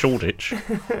you live? Shoreditch?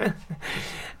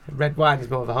 Red wine is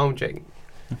more of a home drink.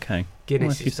 Okay.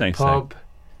 Guinness is the pub.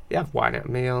 You have wine at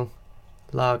a meal.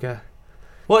 Lager.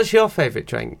 What's your favourite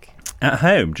drink? At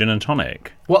home, gin and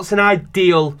tonic. What's an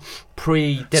ideal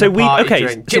pre-dinner party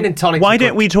drink? Gin and tonic. Why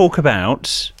don't we talk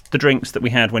about the drinks that we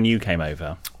had when you came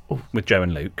over with Joe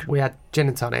and Luke? We had gin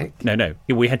and tonic. No.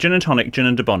 We had gin and tonic, gin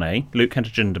and de Bonnet. Luke had a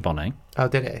gin de Bonnet. Oh,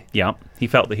 did he? Yeah. He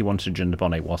felt that he wanted a gin de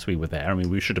Bonnet whilst we were there. I mean,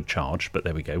 we should have charged, but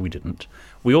there we go. We didn't.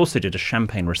 We also did a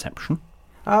champagne reception.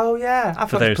 Oh, yeah. I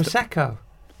thought it was Prosecco.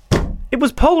 It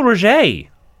was Paul Roger.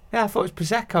 Yeah, I thought it was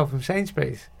Prosecco from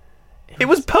Sainsbury's. It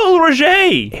was Paul Roger.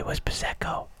 It was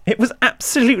Prosecco. It was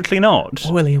absolutely not.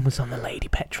 William was on the Lady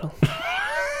Petrol.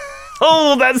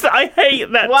 Oh, I hate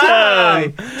that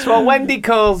term. That's what Wendy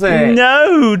calls it.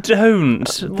 No, don't.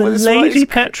 The Lady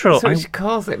Petrol. That's what she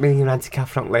calls it. Me and Auntie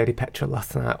Catherine Lady Petrol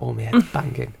last night. Oh, my head's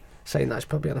banging. Saying that's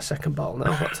probably on a second bottle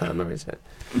now. What timer is it?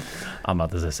 Our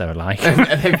mothers are so alike.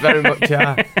 They very much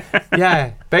are.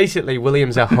 Yeah, basically,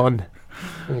 William's a Hun.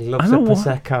 He loves a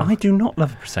Prosecco. I do not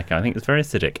love a Prosecco. I think it's very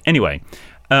acidic. Anyway.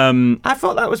 I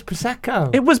thought that was Prosecco.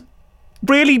 It was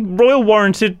really royal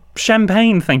warranted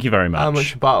champagne, thank you very much. How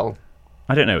much a bottle?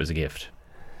 I don't know, it was a gift.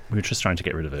 We were just trying to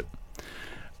get rid of it.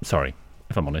 Sorry,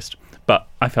 if I'm honest. But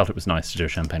I felt it was nice to do a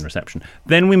champagne reception.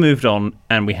 Then we moved on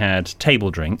and we had table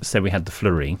drinks. So we had the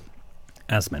Fleury,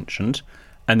 as mentioned.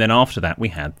 And then after that we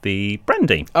had the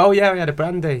brandy. Oh, yeah, we had a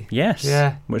brandy. Yes.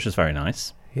 Yeah. Which was very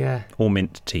nice. Yeah. Or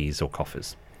mint teas or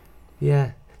coffees.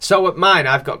 Yeah. So at mine,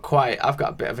 I've got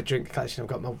a bit of a drink collection. I've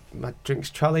got my drinks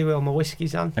trolley with all my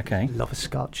whiskies on. Okay. Love a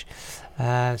scotch.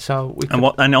 And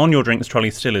on your drinks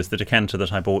trolley still is the decanter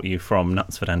that I bought you from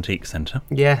Knutsford Antique Centre.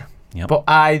 Yeah. Yep. But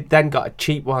I then got a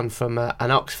cheap one from an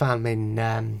Oxfam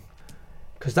in...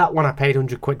 Because that one I paid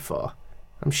 £100 for.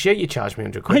 I'm sure you charged me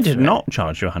 £100 I did not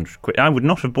charge you £100. I would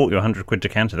not have bought you a £100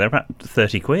 decanter. They're about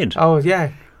 £30. Oh,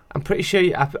 yeah. I'm pretty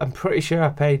sure I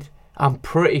paid... I'm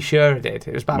pretty sure I did.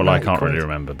 It was about I can't really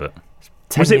remember, but...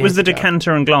 Was the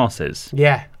decanter and glasses?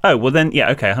 Yeah. Oh, well then,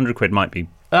 yeah, okay, £100 might be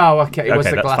Oh, okay. It was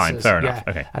Okay, the that's glasses. fine. Fair enough.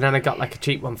 Okay. And then I got like a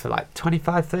cheap one for like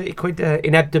 25, 30 quid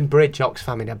in Ebden Bridge,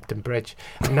 Oxfam in Ebden Bridge.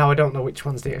 And now I don't know which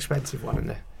one's the expensive one in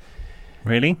there.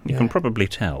 Really? You Yeah. can probably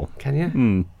tell. Can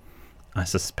you? I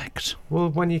suspect. Well,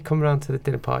 when you come round to the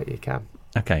dinner party, you can.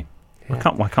 Okay. Yeah. I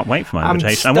can't wait for my I'm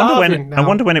invitation. starving I now.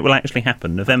 wonder when it will actually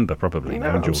happen. November, probably. No, now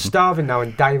in I'm Jordan. starving now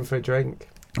and dying for a drink.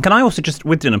 Can I also just,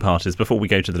 with dinner parties, before we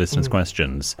go to the listeners'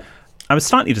 questions, I was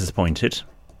slightly disappointed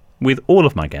with all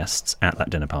of my guests at that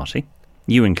dinner party,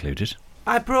 you included.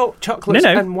 I brought chocolates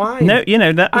and wine. No, that was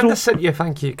and all. I sent you a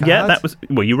thank you card. Yeah, that was.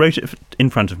 Well, you wrote it in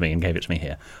front of me and gave it to me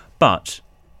here, but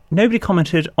nobody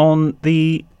commented on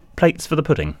the plates for the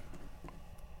pudding.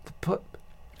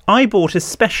 I bought a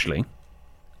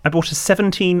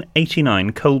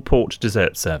 $17.89 Coalport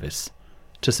dessert service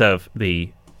to serve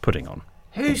the pudding on.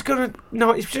 Who's gonna?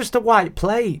 No, it's just a white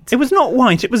plate. It was not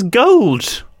white. It was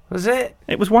gold. Was it?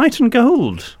 It was white and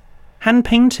gold, hand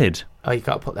painted. Oh, you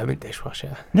can't put them in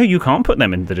dishwasher. No, you can't put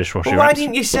them in the dishwasher. Well, why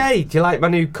didn't you say? Do you like my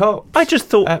new cups? I just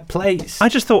thought plates. I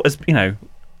just thought, I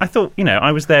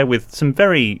was there with some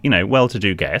very,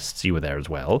 well-to-do guests. You were there as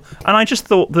well, and I just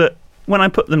thought that when I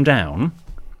put them down,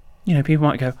 people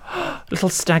might go, oh, little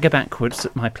stagger backwards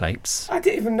at my plates. I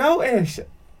didn't even notice.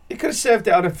 You could have served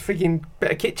it on a frigging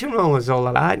bit of kitchen rollers, all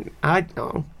that. I'd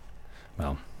know.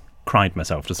 Well, cried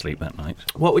myself to sleep that night.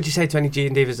 What would you say to any G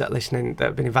and Divas that are listening that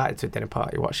have been invited to a dinner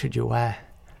party? What should you wear?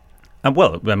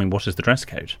 What is the dress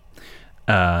code?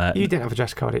 You didn't have a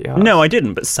dress code at yours. No, I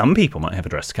didn't, but some people might have a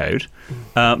dress code.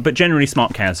 But generally,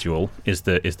 smart casual is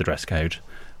the dress code,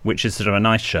 which is sort of a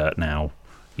nice shirt now.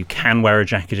 You can wear a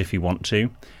jacket if you want to.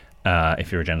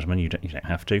 If you're a gentleman, you don't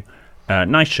have to.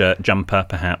 Nice shirt, jumper,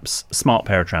 perhaps. Smart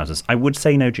pair of trousers. I would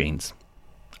say no jeans.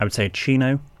 I would say a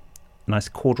chino, a nice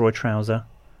corduroy trouser,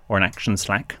 or an action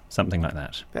slack, something like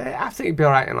that. But I think you'd be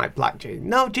all right in like black jeans.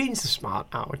 No, jeans are smart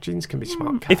now. Jeans can be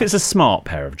smart. If it's a smart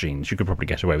pair of jeans, you could probably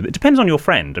get away with it. It depends on your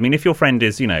friend. I mean, if your friend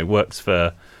is, works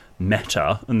for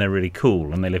Meta and they're really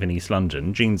cool and they live in East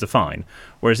London, jeans are fine.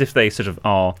 Whereas if they sort of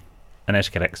are an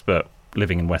etiquette expert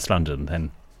living in West London,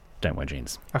 then don't wear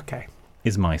jeans. Okay.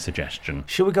 Is my suggestion.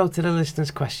 Shall we go to the listeners'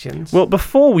 questions? Well,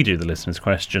 before we do the listeners'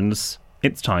 questions,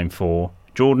 it's time for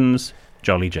Jordan's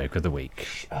Jolly Joke of the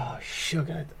Week. Oh,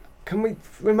 sugar. Can we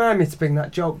remind me to bring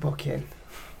that joke book in?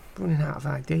 Running out of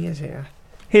ideas here.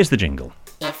 Here's the jingle.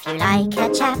 If you like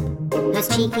a chap who's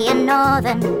cheeky and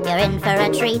northern, you're in for a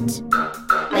treat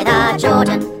with our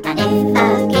Jordan. And if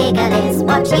a giggle is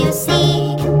what you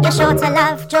seek, you're sure to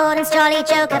love Jordan's Jolly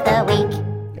Joke of the Week.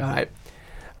 All right.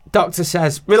 Doctor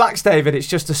says, relax, David, it's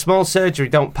just a small surgery,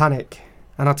 don't panic.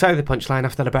 And I'll tell you the punchline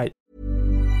after the break.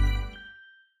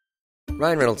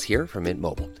 Ryan Reynolds here from Mint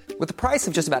Mobile. With the price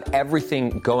of just about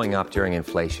everything going up during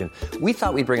inflation, we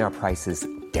thought we'd bring our prices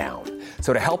down.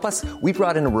 So to help us, we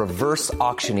brought in a reverse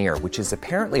auctioneer, which is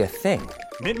apparently a thing.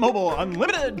 Mint Mobile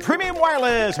Unlimited Premium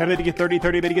Wireless. How to get 30,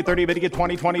 30, bit to get 30, bit to get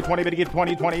 20, 20, 20, bit to get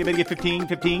 20, 20, bit to get 15,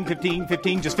 15, 15,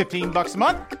 15, just $15 a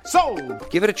month? Sold!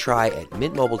 Give it a try at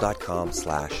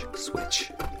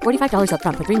mintmobile.com/switch. $45 up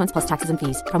front for 3 months plus taxes and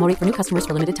fees. Promo rate for new customers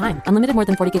for limited time. Unlimited more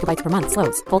than 40 gigabytes per month.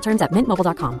 Slows full terms at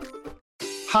mintmobile.com.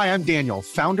 Hi, I'm Daniel,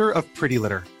 founder of Pretty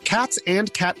Litter. Cats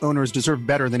and cat owners deserve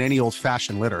better than any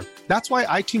old-fashioned litter. That's why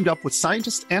I teamed up with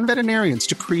scientists and veterinarians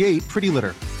to create Pretty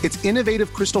Litter. Its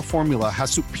innovative crystal formula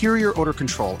has superior odor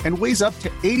control and weighs up to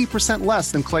 80%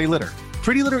 less than clay litter.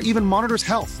 Pretty Litter even monitors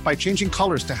health by changing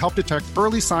colors to help detect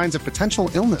early signs of potential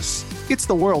illness. It's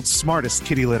the world's smartest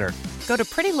kitty litter. Go to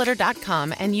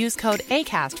prettylitter.com and use code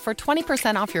ACAST for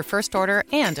 20% off your first order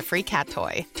and a free cat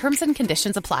toy. Terms and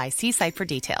conditions apply. See site for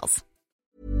details.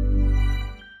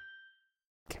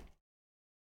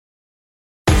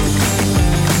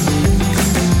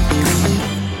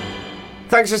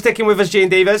 Thanks for sticking with us, G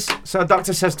and Divas. So a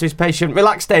doctor says to his patient,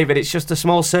 relax, David, it's just a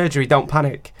small surgery, don't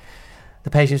panic. The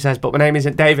patient says, but my name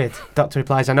isn't David. Doctor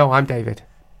replies, I know, I'm David.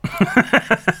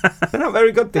 They're not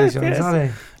very good, these ones, are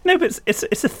they? No, but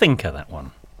it's a thinker, that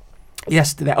one.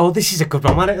 Yesterday, oh, this is a good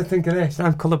one. Why don't I think of this?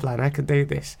 I'm colourblind, I can do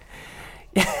this.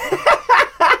 This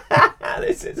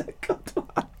is a good one.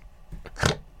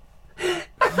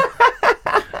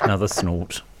 Another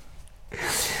snort.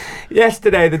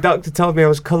 Yesterday, the doctor told me I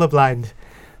was colourblind.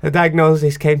 The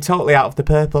diagnosis came totally out of the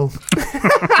purple.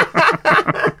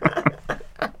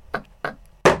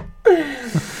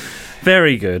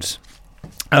 Very good.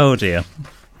 Oh dear.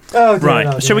 Oh dear, right,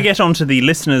 oh dear. shall we get on to the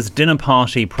listeners' dinner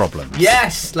party problems?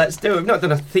 Yes, let's do it. We've not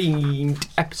done a themed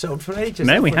episode for ages.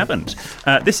 No, we haven't.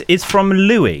 This is from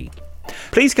Louis.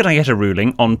 Please could I get a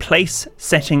ruling on place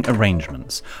setting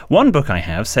arrangements? One book I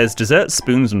have says dessert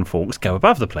spoons and forks go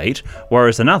above the plate,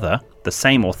 whereas another, the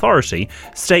same authority,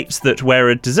 states that where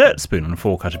a dessert spoon and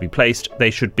fork are to be placed,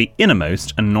 they should be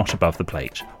innermost and not above the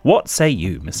plate. What say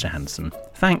you, Mr. Hanson?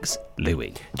 Thanks,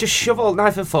 Louis. Just shove all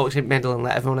knife and forks in the middle and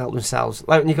let everyone help themselves.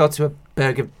 Like when you go to a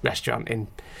burger restaurant in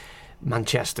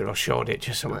Manchester or Shoreditch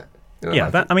or something. You know, Yeah,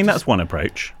 like, that's one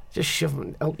approach. Just shove them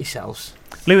and help yourselves.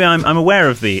 Louis, I'm aware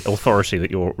of the authority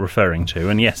that you're referring to,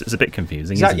 and yes, it's a bit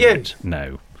confusing, Is that isn't you? it?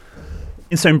 No.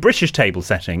 So in British table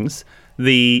settings,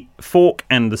 the fork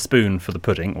and the spoon for the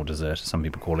pudding, or dessert as some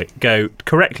people call it,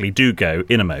 do go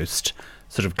innermost,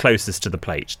 sort of closest to the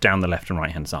plate, down the left and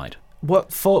right-hand side.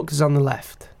 What fork is on the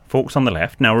left? Fork's on the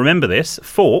left. Now remember this,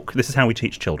 fork, this is how we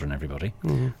teach children, everybody.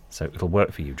 So it'll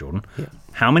work for you, Jordan. Yeah.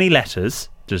 How many letters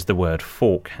does the word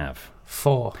fork have?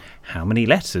 4. How many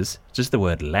letters does the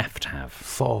word left have?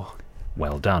 4.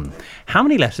 Well done. How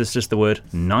many letters does the word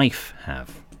knife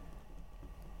have?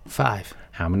 5.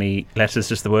 How many letters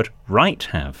does the word right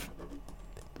have?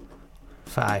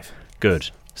 5.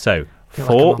 Good. So Feel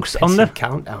like I'm forks on the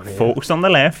countdown here. forks on the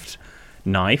left,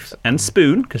 knife and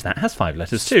spoon, because that has 5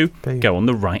 letters too, Spoon. go on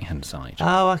the right-hand side.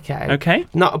 Oh, okay. Okay.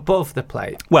 Not above the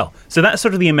plate. Well, so that's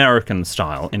sort of the American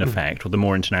style, in effect, or the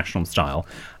more international style.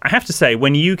 I have to say,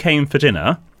 when you came for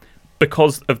dinner,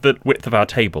 because of the width of our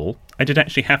table, I did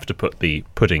actually have to put the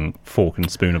pudding, fork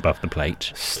and spoon above the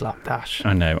plate. Slapdash.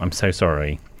 I know, I'm so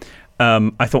sorry.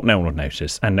 I thought no one would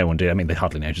notice, and no one did. I mean, they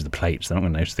hardly noticed the plates. They're not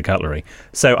going to notice the cutlery.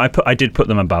 So I did put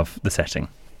them above the setting.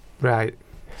 Right.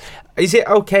 Is it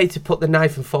okay to put the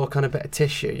knife and fork on a bit of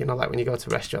tissue? You know, like when you go to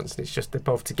restaurants and it's just they're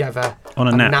both together On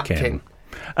a napkin.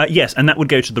 Yes, and that would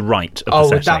go to the right of the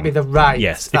setting. Would that be the right?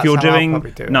 Yes, That's if you're how I'll doing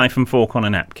probably do it. knife and fork on a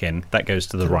napkin, that goes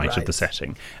to the right of right. the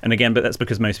setting. And again, but that's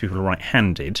because most people are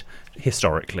right-handed,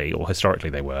 historically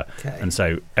they were. Okay. And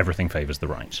so everything favours the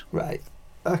right. Right.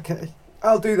 Okay.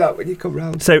 I'll do that when you come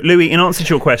round. So, Louis, in answer to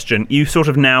your question, you sort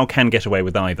of now can get away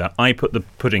with either. I put the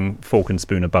pudding, fork and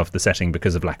spoon above the setting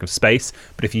because of lack of space,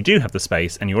 but if you do have the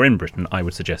space and you're in Britain, I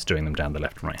would suggest doing them down the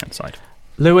left and right-hand side.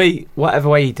 Louis, whatever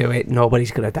way you do it, nobody's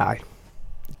going to die.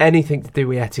 Anything to do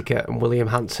with etiquette and William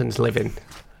Hanson's living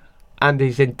and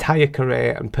his entire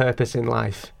career and purpose in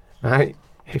life, right?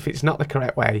 If it's not the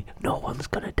correct way, no one's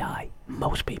going to die.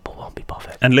 Most people won't be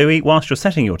bothered. And Louis, whilst you're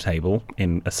setting your table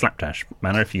in a slapdash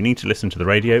manner, if you need to listen to the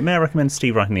radio, may I recommend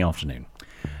Steve Wright in the afternoon?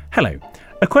 Hello.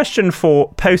 A question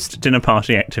for post-dinner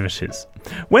party activities.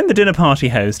 When the dinner party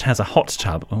host has a hot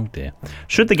tub, oh dear,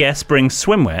 should the guests bring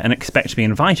swimwear and expect to be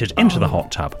invited into the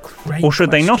hot tub? great Or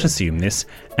should they not question. assume this,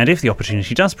 and if the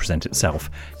opportunity does present itself,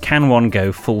 can one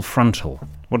go full frontal?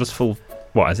 What does full...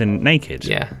 What, as in naked?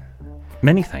 Yeah.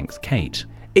 Many thanks, Kate.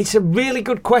 It's a really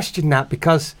good question, that,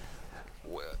 because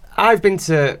I've been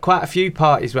to quite a few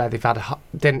parties where they've had I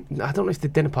don't know if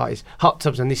they're dinner parties, hot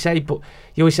tubs, and they say, but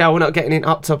you always say, oh, we're not getting in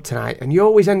hot tub tonight, and you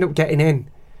always end up getting in.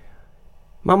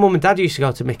 My mum and dad used to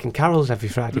go to Mick and Carol's every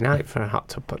Friday night for a hot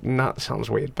tub, but that sounds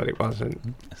weird, but it wasn't.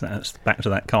 So that's back to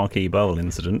that khaki bowl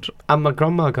incident. And my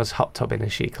grandma goes hot tubbing,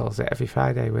 as she calls it, every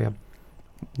Friday with a,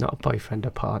 not a boyfriend or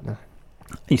partner.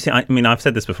 You see, I mean, I've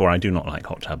said this before, I do not like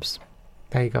hot tubs.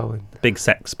 There you go. Big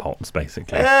sex pots,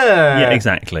 basically. Yeah,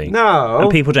 exactly. No.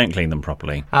 And people don't clean them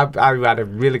properly. I had a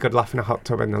really good laugh in a hot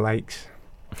tub in the lakes.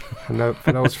 And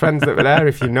for those friends that were there,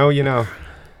 if you know, you know.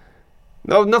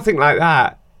 No, nothing like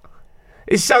that.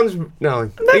 It sounds... No,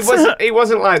 it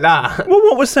wasn't like that. Well,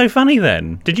 what was so funny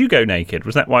then? Did you go naked?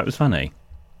 Was that why it was funny?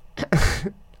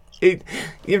 You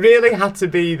really had to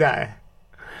be there.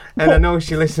 And I know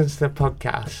she listens to the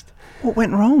podcast. What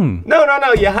went wrong? No,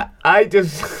 I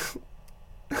just...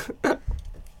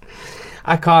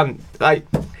 I can't. Like,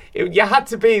 you had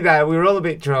to be there. We were all a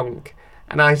bit drunk.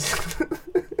 And I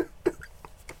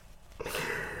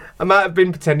might have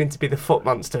been pretending to be the foot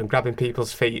monster and grabbing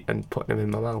people's feet and putting them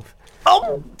in my mouth.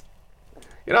 Oh!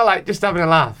 You know, like, just having a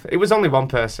laugh. It was only one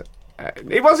person.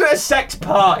 It wasn't a sex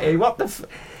party. What the...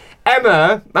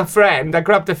 Emma, my friend, I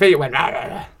grabbed her feet and went... Rah, rah,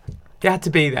 rah. You had to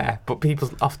be there, but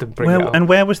people often bring it up. And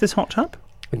where was this hot tub?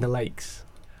 In the lakes.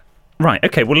 Right,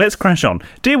 okay, well, let's crash on.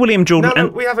 Dear William Jordan... No,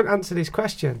 we haven't answered his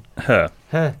question. Her.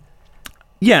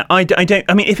 Yeah, I don't...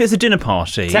 I mean, if it's a dinner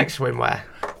party... Take swimwear.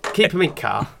 Keep them in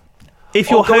car.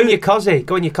 If you're go in your cosy.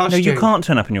 Go in your costume. No, you can't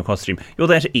turn up in your costume. You're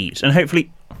there to eat, and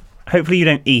hopefully you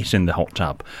don't eat in the hot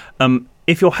tub.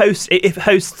 If you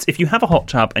have a hot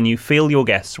tub and you feel your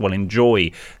guests will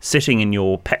enjoy sitting in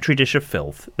your petri dish of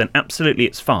filth, then absolutely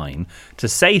it's fine to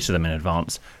say to them in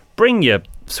advance, bring your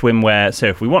swimwear, so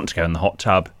if we want to go in the hot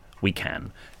tub, we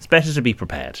can. It's better to be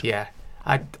prepared. Yeah.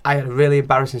 I had a really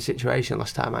embarrassing situation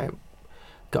last time I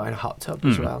got in a hot tub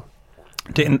as well.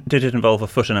 Did it involve a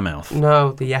foot and a mouth?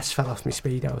 No, the yes fell off my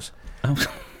Speedos.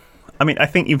 I mean, I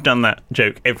think you've done that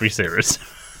joke every series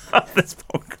of this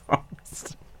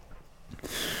podcast.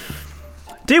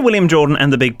 Dear William Jordan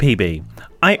and the Big PB,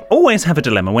 I always have a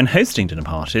dilemma when hosting dinner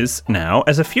parties now,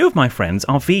 as a few of my friends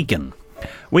are vegan.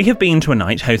 We have been to a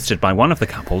night hosted by one of the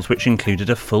couples which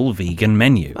included a full vegan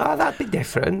menu. Oh, that'd be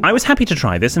different. I was happy to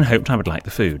try this and hoped I would like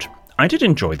the food. I did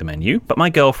enjoy the menu, but my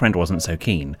girlfriend wasn't so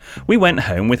keen. We went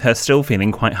home with her still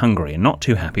feeling quite hungry and not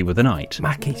too happy with the night.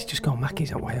 Mackey's, just go on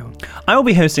Mackey's on my own. I will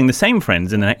be hosting the same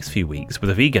friends in the next few weeks with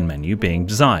a vegan menu being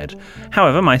desired.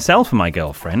 However, myself and my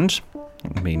girlfriend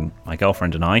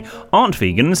and I, aren't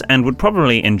vegans and would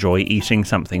probably enjoy eating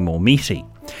something more meaty.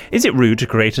 Is it rude to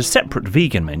create a separate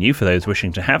vegan menu for those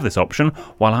wishing to have this option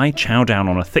while I chow down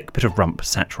on a thick bit of rump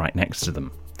sat right next to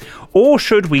them? Or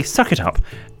should we suck it up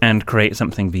and create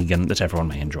something vegan that everyone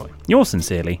may enjoy? Yours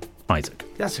sincerely, Isaac.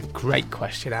 That's a great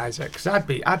question, Isaac, because I'd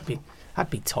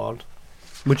be torn.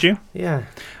 Would you? Yeah.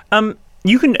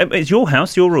 You can. It's your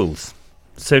house, your rules.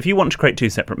 So if you want to create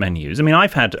two separate menus,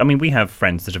 we have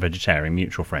friends that are vegetarian,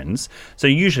 mutual friends. So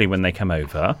usually when they come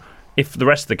over, if the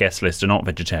rest of the guest list are not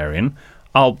vegetarian,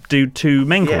 I'll do two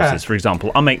main courses, for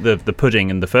example. I'll make the pudding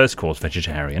and the first course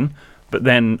vegetarian, but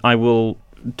then I will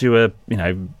do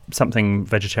something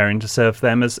vegetarian to serve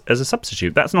them as a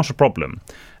substitute. That's not a problem.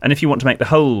 And if you want to make the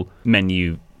whole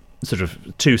menu sort of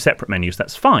two separate menus,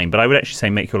 that's fine. But I would actually say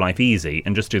make your life easy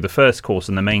and just do the first course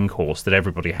and the main course that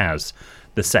everybody has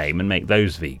the same and make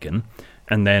those vegan,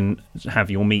 and then have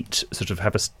your meat sort of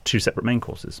have two separate main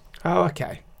courses. Oh,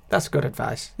 okay. That's good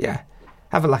advice. Yeah.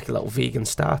 Have a little vegan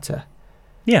starter.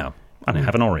 Yeah. I don't know,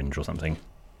 have an orange or something.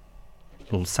 A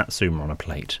little satsuma on a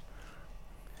plate.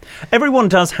 Everyone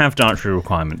does have dietary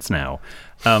requirements now.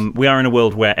 We are in a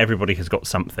world where everybody has got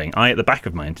something. At the back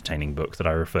of my entertaining book that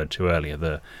I referred to earlier,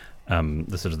 the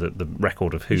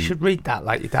record of who. You should read that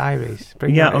like your diaries.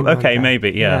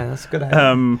 Maybe. Yeah, that's a good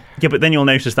idea. But then you'll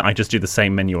notice that I just do the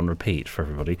same menu on repeat for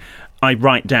everybody. I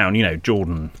write down,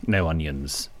 Jordan, no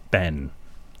onions. Ben,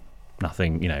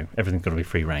 nothing. Everything's got to be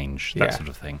free range. That sort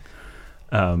of thing.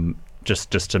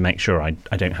 Just to make sure I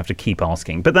don't have to keep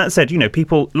asking. But that said,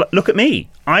 people look at me.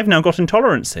 I've now got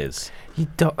intolerances. You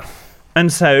don't.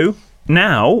 And so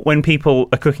now, when people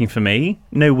are cooking for me,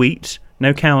 no wheat,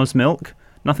 no cow's milk,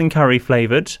 nothing curry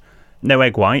flavoured, no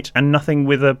egg white, and nothing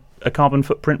with a carbon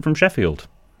footprint from Sheffield.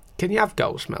 Can you have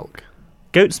goat's milk?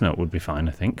 Goat's milk would be fine,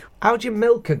 I think. How do you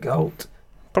milk a goat?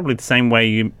 Probably the same way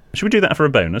you... Should we do that for a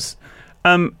bonus?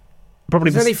 Probably.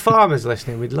 If there's any farmers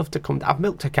listening, we'd love to come... I've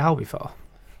milked a cow before.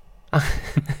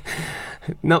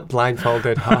 Not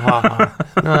blindfolded. Ha ha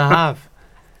ha. No, I have.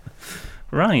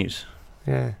 Right.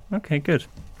 Yeah. Okay, good.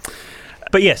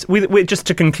 But yes, we just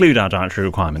to conclude our dietary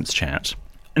requirements chat,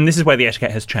 and this is where the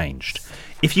etiquette has changed.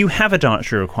 If you have a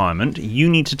dietary requirement, you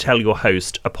need to tell your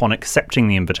host upon accepting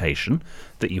the invitation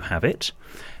that you have it.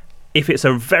 If it's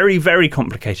a very, very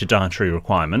complicated dietary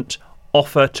requirement,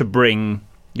 offer to bring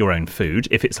your own food.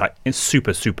 If it's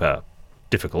super, super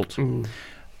difficult,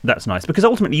 that's nice. Because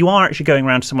ultimately you are actually going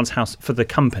around to someone's house for the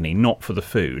company, not for the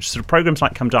food. Sort of programs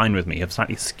like Come Dine With Me have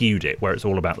slightly skewed it, where it's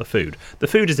all about the food. The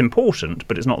food is important,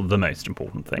 but it's not the most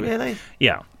important thing. Really?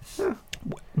 Yeah. Huh.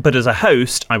 But as a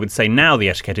host, I would say now the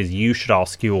etiquette is you should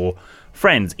ask your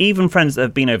friends, even friends that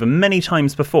have been over many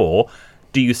times before,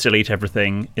 do you still eat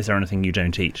everything? Is there anything you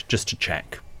don't eat? Just to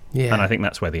check. Yeah. And I think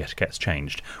that's where the etiquette's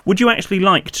changed. Would you actually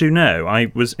like to know?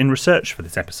 I was in research for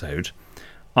this episode.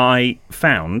 I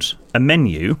found a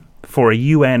menu for a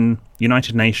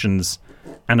United Nations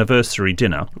anniversary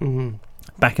dinner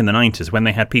back in the 90s when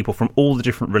they had people from all the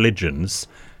different religions,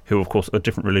 who, of course,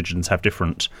 different religions have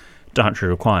different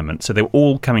dietary requirements. So they were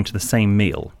all coming to the same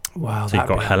meal. Wow. So you've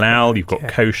got halal, you've got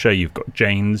kosher, you've got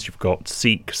Jains, you've got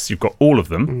Sikhs, you've got all of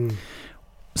them.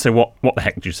 So what the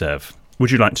heck do you serve?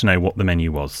 Would you like to know what the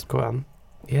menu was? Go on.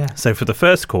 Yeah. So for the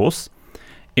first course,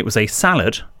 it was a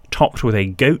salad topped with a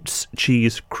goat's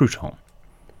cheese crouton.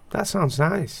 That sounds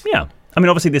nice. Yeah. I mean,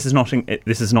 obviously, this is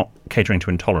not catering to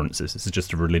intolerances. This is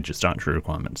just a religious dietary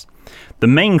requirements. The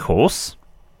main course,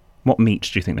 what meat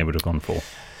do you think they would have gone for?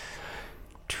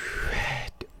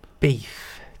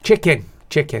 Beef. Chicken.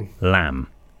 Lamb.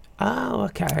 Oh,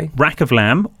 okay. Rack of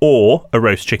lamb or a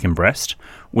roast chicken breast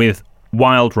with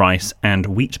wild rice and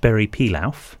wheatberry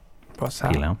pilaf. What's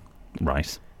that? Pilau.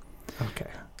 Rice. Okay.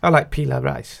 I like pilau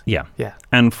rice. Yeah. Yeah.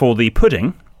 And for the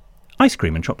pudding, ice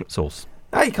cream and chocolate sauce.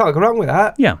 Oh, you can't go wrong with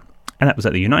that. Yeah. And that was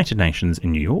at the United Nations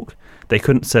in New York. They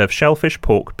couldn't serve shellfish,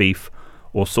 pork, beef,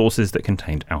 or sauces that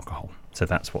contained alcohol. So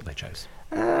that's what they chose,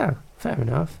 Ah, fair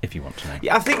enough. if you want to know.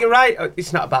 Yeah, I think you're right.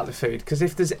 It's not about the food, because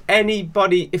if there's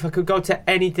anybody, if I could go to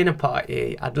any dinner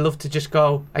party, I'd love to just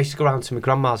go. I used to go around to my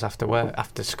grandma's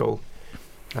after school.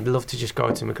 I'd love to just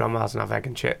go to my grandma's and have egg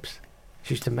and chips.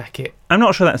 She used to make it. I'm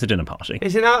not sure that's a dinner party.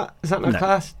 Is it not? Is that not No.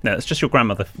 class? No, it's just your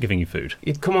grandmother giving you food.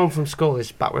 You'd come home from school, this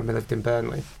is back when we lived in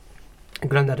Burnley, and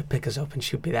Grandad would pick us up and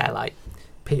she'd be there like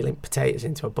peeling potatoes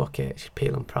into a bucket. She'd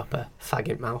peel them proper, fag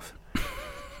in mouth.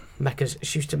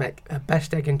 She used to make her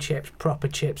best egg and chips, proper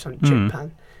chips on a chip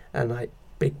pan, and like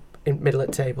big, in middle of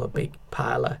the table, a big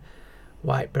pile of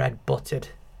white bread, buttered,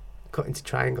 cut into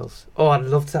triangles. Oh, I'd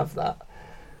love to have that.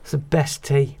 It's the best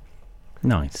tea.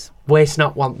 Nice. Waste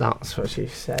not, want not, that's what she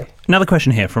used to say. Another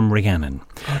question here from Rhiannon.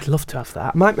 I'd love to have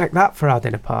that. Might make that for our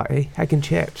dinner party. Egg and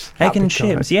chips. Egg and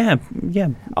chips, yeah.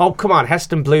 Oh, come on.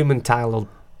 Heston Blumenthal will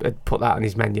put that on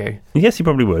his menu. Yes, he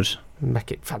probably would.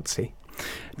 Make it fancy.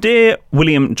 Dear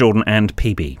William, Jordan and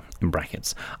PB, in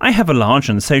brackets, I have a large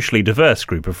and socially diverse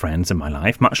group of friends in my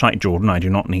life. Much like Jordan, I do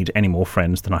not need any more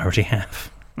friends than I already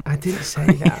have. I didn't say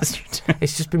that. Yes, you do.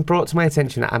 It's just been brought to my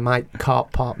attention that I might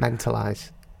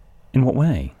compartmentalise. In what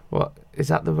way? What? Is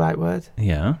that the right word?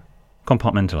 Yeah.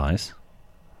 Compartmentalise.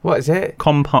 What is it?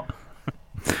 Compartmentalise.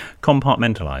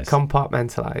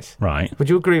 Compartmentalise. Right. Would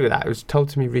you agree with that? It was told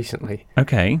to me recently.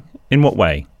 Okay. In what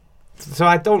way? So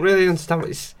I don't really understand what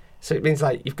it's... So it means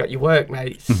like you've got your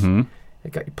workmates, Mm-hmm.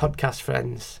 you've got your podcast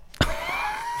friends,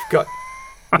 you've got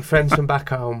your friends from back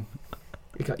home,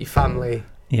 you've got your family,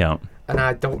 Yeah. and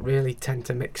I don't really tend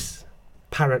to mix.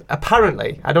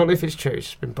 Apparently, I don't know if it's true.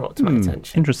 It's been brought to my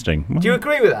attention. Interesting. Do you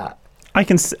agree with that? I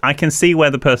can see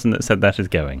where the person that said that is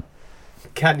going.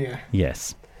 Can you?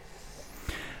 Yes.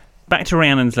 Back to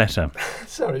Rhiannon's letter.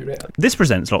 Sorry, Rick. This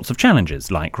presents lots of challenges,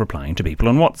 like replying to people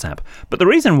on WhatsApp. But the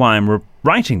reason why I'm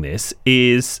writing this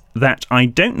is that I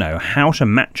don't know how to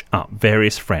match up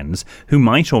various friends who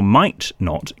might or might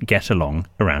not get along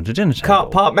around a dinner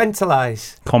table.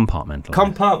 Compartmentalise.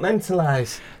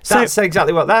 Compartmentalise. That's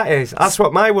exactly what that is. That's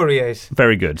what my worry is.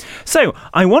 Very good. So,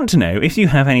 I want to know if you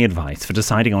have any advice for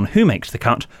deciding on who makes the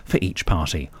cut for each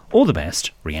party. All the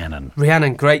best, Rhiannon.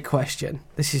 Rhiannon, great question.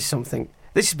 This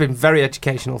has been very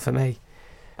educational for me.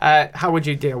 How would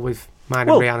you deal with mine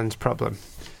and Rhiannon's problem?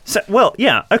 So,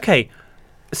 yeah, okay.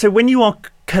 So when you are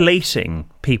collating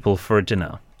people for a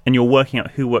dinner and you're working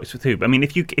out who works with who, I mean,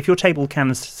 if your table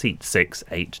can seat 6,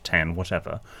 8, 10,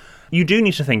 whatever, you do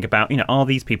need to think about, are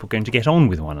these people going to get on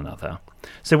with one another?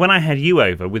 So when I had you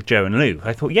over with Joe and Luke,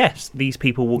 I thought, yes, these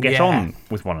people will get on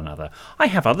with one another. I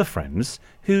have other friends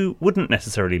who wouldn't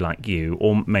necessarily like you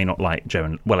or may not like Joe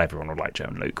and... Well, everyone would like Joe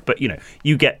and Luke, but,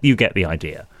 you get the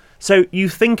idea. So you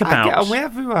think about... I get on with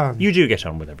everyone. You do get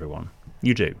on with everyone.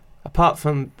 You do. Apart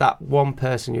from that one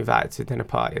person you invited to dinner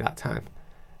party that time.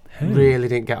 Who? Really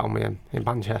didn't get on with him in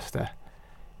Manchester.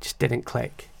 Just didn't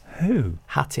click. Who?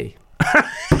 Hattie.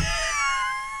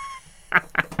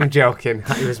 I'm joking.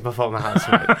 Hattie was my former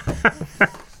housemate.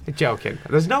 I'm joking.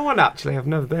 There's no one actually. I've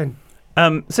never been.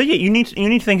 So yeah, you need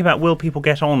to think about, will people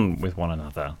get on with one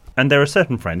another? And there are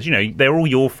certain friends, they're all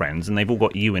your friends and they've all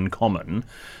got you in common.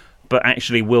 But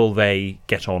actually, will they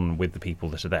get on with the people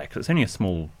that are there? Because it's only a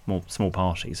small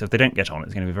party. So if they don't get on,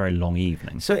 it's going to be a very long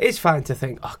evening. So it is fine to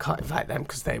think, I can't invite them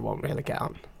because they won't really get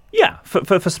on. Yeah,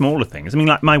 for smaller things. I mean,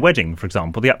 like my wedding, for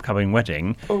example, the upcoming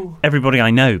wedding, everybody I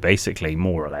know, basically,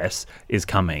 more or less, is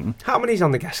coming. How many's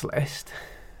on the guest list?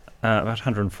 About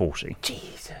 140.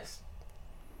 Jesus.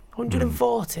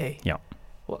 140? Yeah.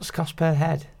 What's the cost per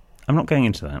head? I'm not going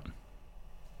into that.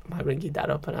 I might ring your dad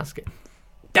up and ask him.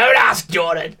 Don't ask,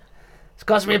 Jordan! It's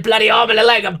cost me a bloody arm and a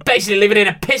leg. I'm basically living in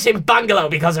a pissing bungalow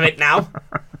because of it now.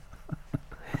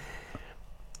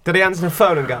 Did he answer the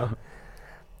phone and go,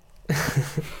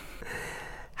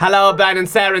 hello, Brian and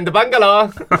Sarah in the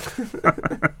bungalow.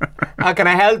 How can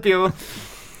I help you?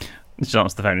 Just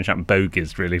answer the phone and shout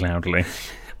bogies really loudly.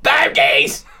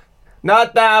 Bogies!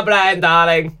 Not now, Brian,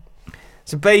 darling.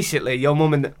 So basically, your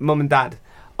mum and dad,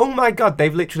 oh my God,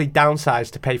 they've literally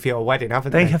downsized to pay for your wedding,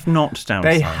 haven't they? They have not downsized.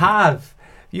 They have.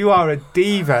 You are a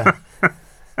diva.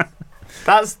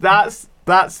 That's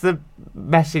the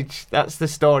message. That's the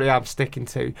story I'm sticking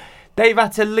to. They've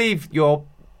had to leave your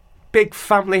big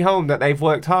family home that they've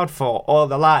worked hard for all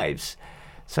their lives,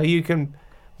 so you can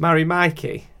marry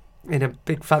Mikey in a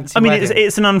big fancy wedding.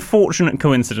 It's an unfortunate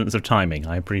coincidence of timing,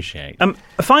 I appreciate.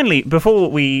 Finally,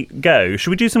 before we go,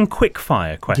 should we do some quick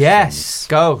fire questions? Yes,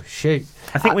 go, shoot.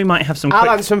 I think we might have some I'll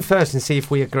answer them first and see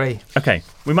if we agree. Okay,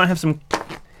 we might have some...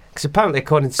 Because apparently,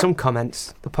 according to some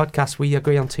comments, the podcast, we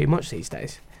agree on too much these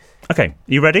days. Okay,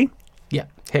 you ready? Yeah,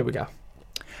 here we go.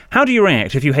 How do you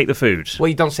react if you hate the food? Well,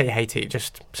 you don't say you hate it, you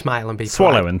just smile and be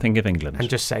Swallow polite. and think of England. And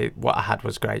just say what I had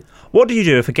was great. What do you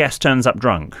do if a guest turns up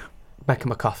drunk? Make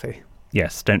them a coffee.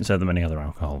 Yes, don't serve them any other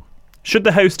alcohol. Should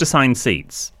the host assign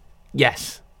seats?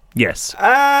 Yes. Yes.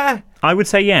 I would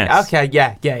say yes. Okay,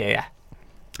 yeah.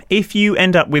 If you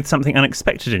end up with something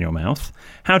unexpected in your mouth,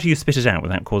 how do you spit it out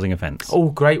without causing offence? Oh,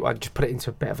 great one. Just put it into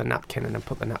a bit of a napkin and then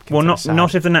put the napkin Well, to the side.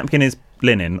 not if the napkin is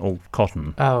linen or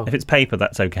cotton. Oh. If it's paper,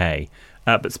 that's okay.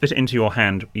 But spit it into your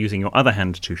hand using your other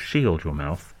hand to shield your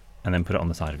mouth and then put it on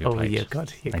the side of your plate. Oh, you're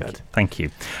good. You're good. Thank you.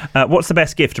 What's the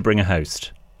best gift to bring a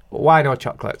host? Wine or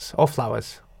chocolates? Or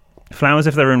flowers? Flowers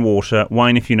if they're in water,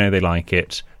 wine if you know they like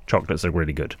it, chocolates are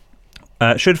really good.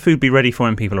 Should food be ready for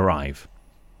when people arrive?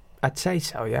 I'd say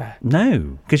so, yeah.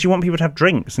 No, because you want people to have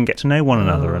drinks and get to know one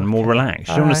another and more relaxed.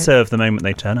 You don't want to serve the moment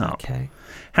they turn up. Okay.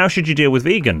 How should you deal with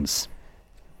vegans?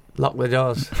 Lock the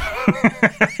doors.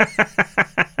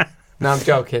 No, I'm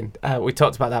joking. We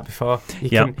talked about that before.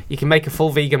 You can make a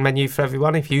full vegan menu for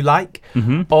everyone if you like,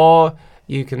 or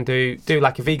you can do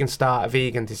like a vegan start, a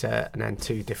vegan dessert, and then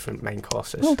 2 different main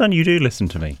courses. Well done, you do listen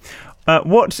to me.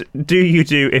 What do you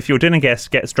do if your dinner guest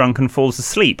gets drunk and falls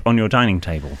asleep on your dining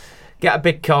table? Get a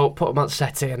big coat, put them on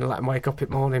settee, and let them wake up in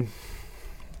the morning.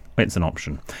 It's an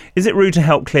option. Is it rude to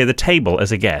help clear the table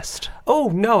as a guest? Oh,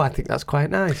 no, I think that's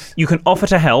quite nice. You can offer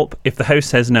to help. If the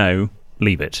host says no,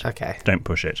 leave it. Okay. Don't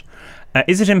push it.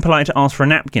 Is it impolite to ask for a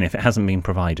napkin if it hasn't been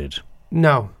provided?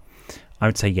 No. I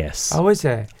would say yes. Oh, is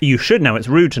it? You should know it's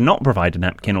rude to not provide a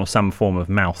napkin or some form of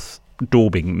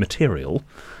mouth-daubing material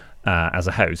as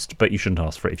a host, but you shouldn't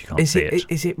ask for it if you can't see it.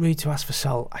 Is it rude to ask for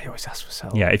salt? I always ask for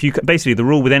salt. Yeah, basically the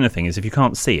rule with anything is if you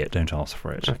can't see it, don't ask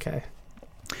for it. Okay.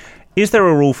 Is there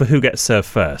a rule for who gets served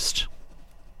first?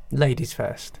 Ladies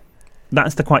first.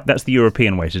 That's the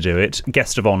European way to do it.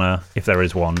 Guest of honour, if there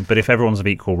is one, but if everyone's of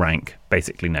equal rank,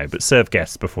 basically no. But serve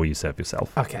guests before you serve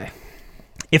yourself. Okay.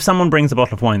 If someone brings a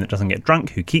bottle of wine that doesn't get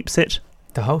drunk, who keeps it?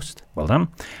 The host. Well done.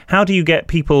 How do you get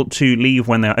people to leave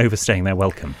when they're overstaying their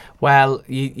welcome? Well,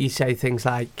 you say things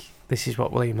like, this is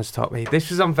what William has taught me. This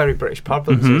was on Very British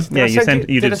Problems. Mm-hmm. Yeah, you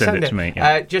did send it to me.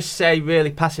 Yeah. Just say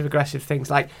really passive-aggressive things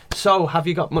like, so, have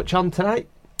you got much on tonight?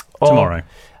 Or, tomorrow.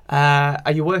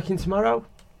 Are you working tomorrow?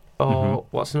 Or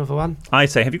what's another one? I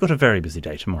say, have you got a very busy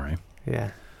day tomorrow?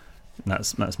 Yeah.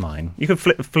 That's mine. You could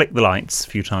flick the lights a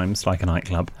few times, like a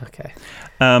nightclub. Okay.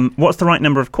 What's the right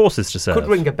number of courses to serve? Could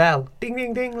ring a bell. Ding,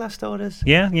 ding, ding, last orders.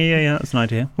 Yeah, that's an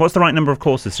idea. What's the right number of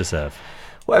courses to serve?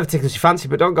 Whatever tickles you fancy,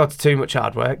 but don't go to too much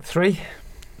hard work. 3?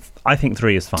 I think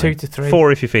 3 is fine. 2 to 3.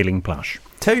 4 if you're feeling plush.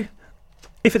 2?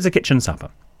 If it's a kitchen supper.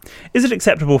 Is it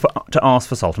acceptable to ask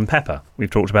for salt and pepper? We've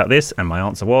talked about this, and my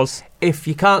answer was... If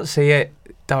you can't see it,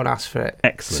 don't ask for it.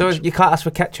 Excellent. So you can't ask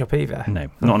for ketchup either? No,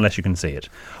 not unless you can see it.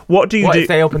 What if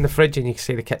they open the fridge and you can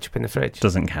see the ketchup in the fridge?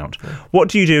 Doesn't count. Yeah. What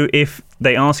do you do if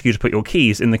they ask you to put your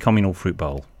keys in the communal fruit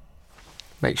bowl?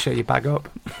 Make sure you bag up.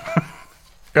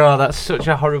 Oh, that's such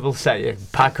a horrible saying.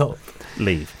 Pack up.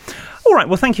 Leave. All right,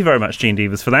 well, thank you very much, Gene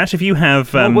Devers, for that. If you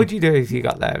have... What would you do if you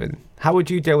got there? And how would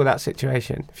you deal with that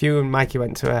situation? If you and Mikey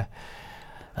went to a...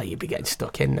 Oh, you'd be getting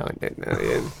stuck in now.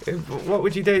 What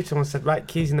would you do if someone said, right,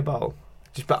 keys in the bowl?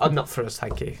 But not for us,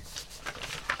 thank you.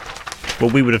 Well,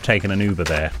 we would have taken an Uber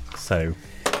there, so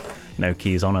no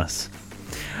keys on us.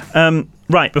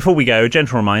 Right, before we go, a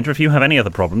gentle reminder, if you have any other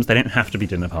problems, they don't have to be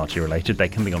dinner party related, they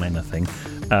can be on anything,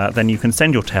 then you can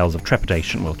send your tales of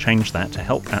trepidation. We'll change that to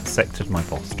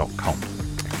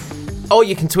help@sextedmyboss.com. Or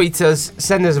you can tweet us,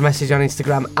 send us a message on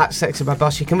Instagram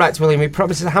 @sextedmyboss. You can write to William, who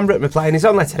promises a handwritten reply in his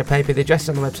own letter of paper. The address is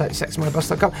on the website,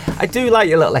 sextedmyboss.com. I do like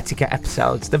your little etiquette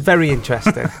episodes. They're very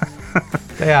interesting.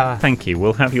 They are. Thank you.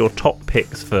 We'll have your top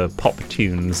picks for pop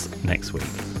tunes next week.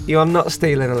 You are not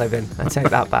stealing a living. I take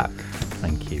that back.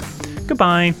 Thank you.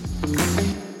 Goodbye.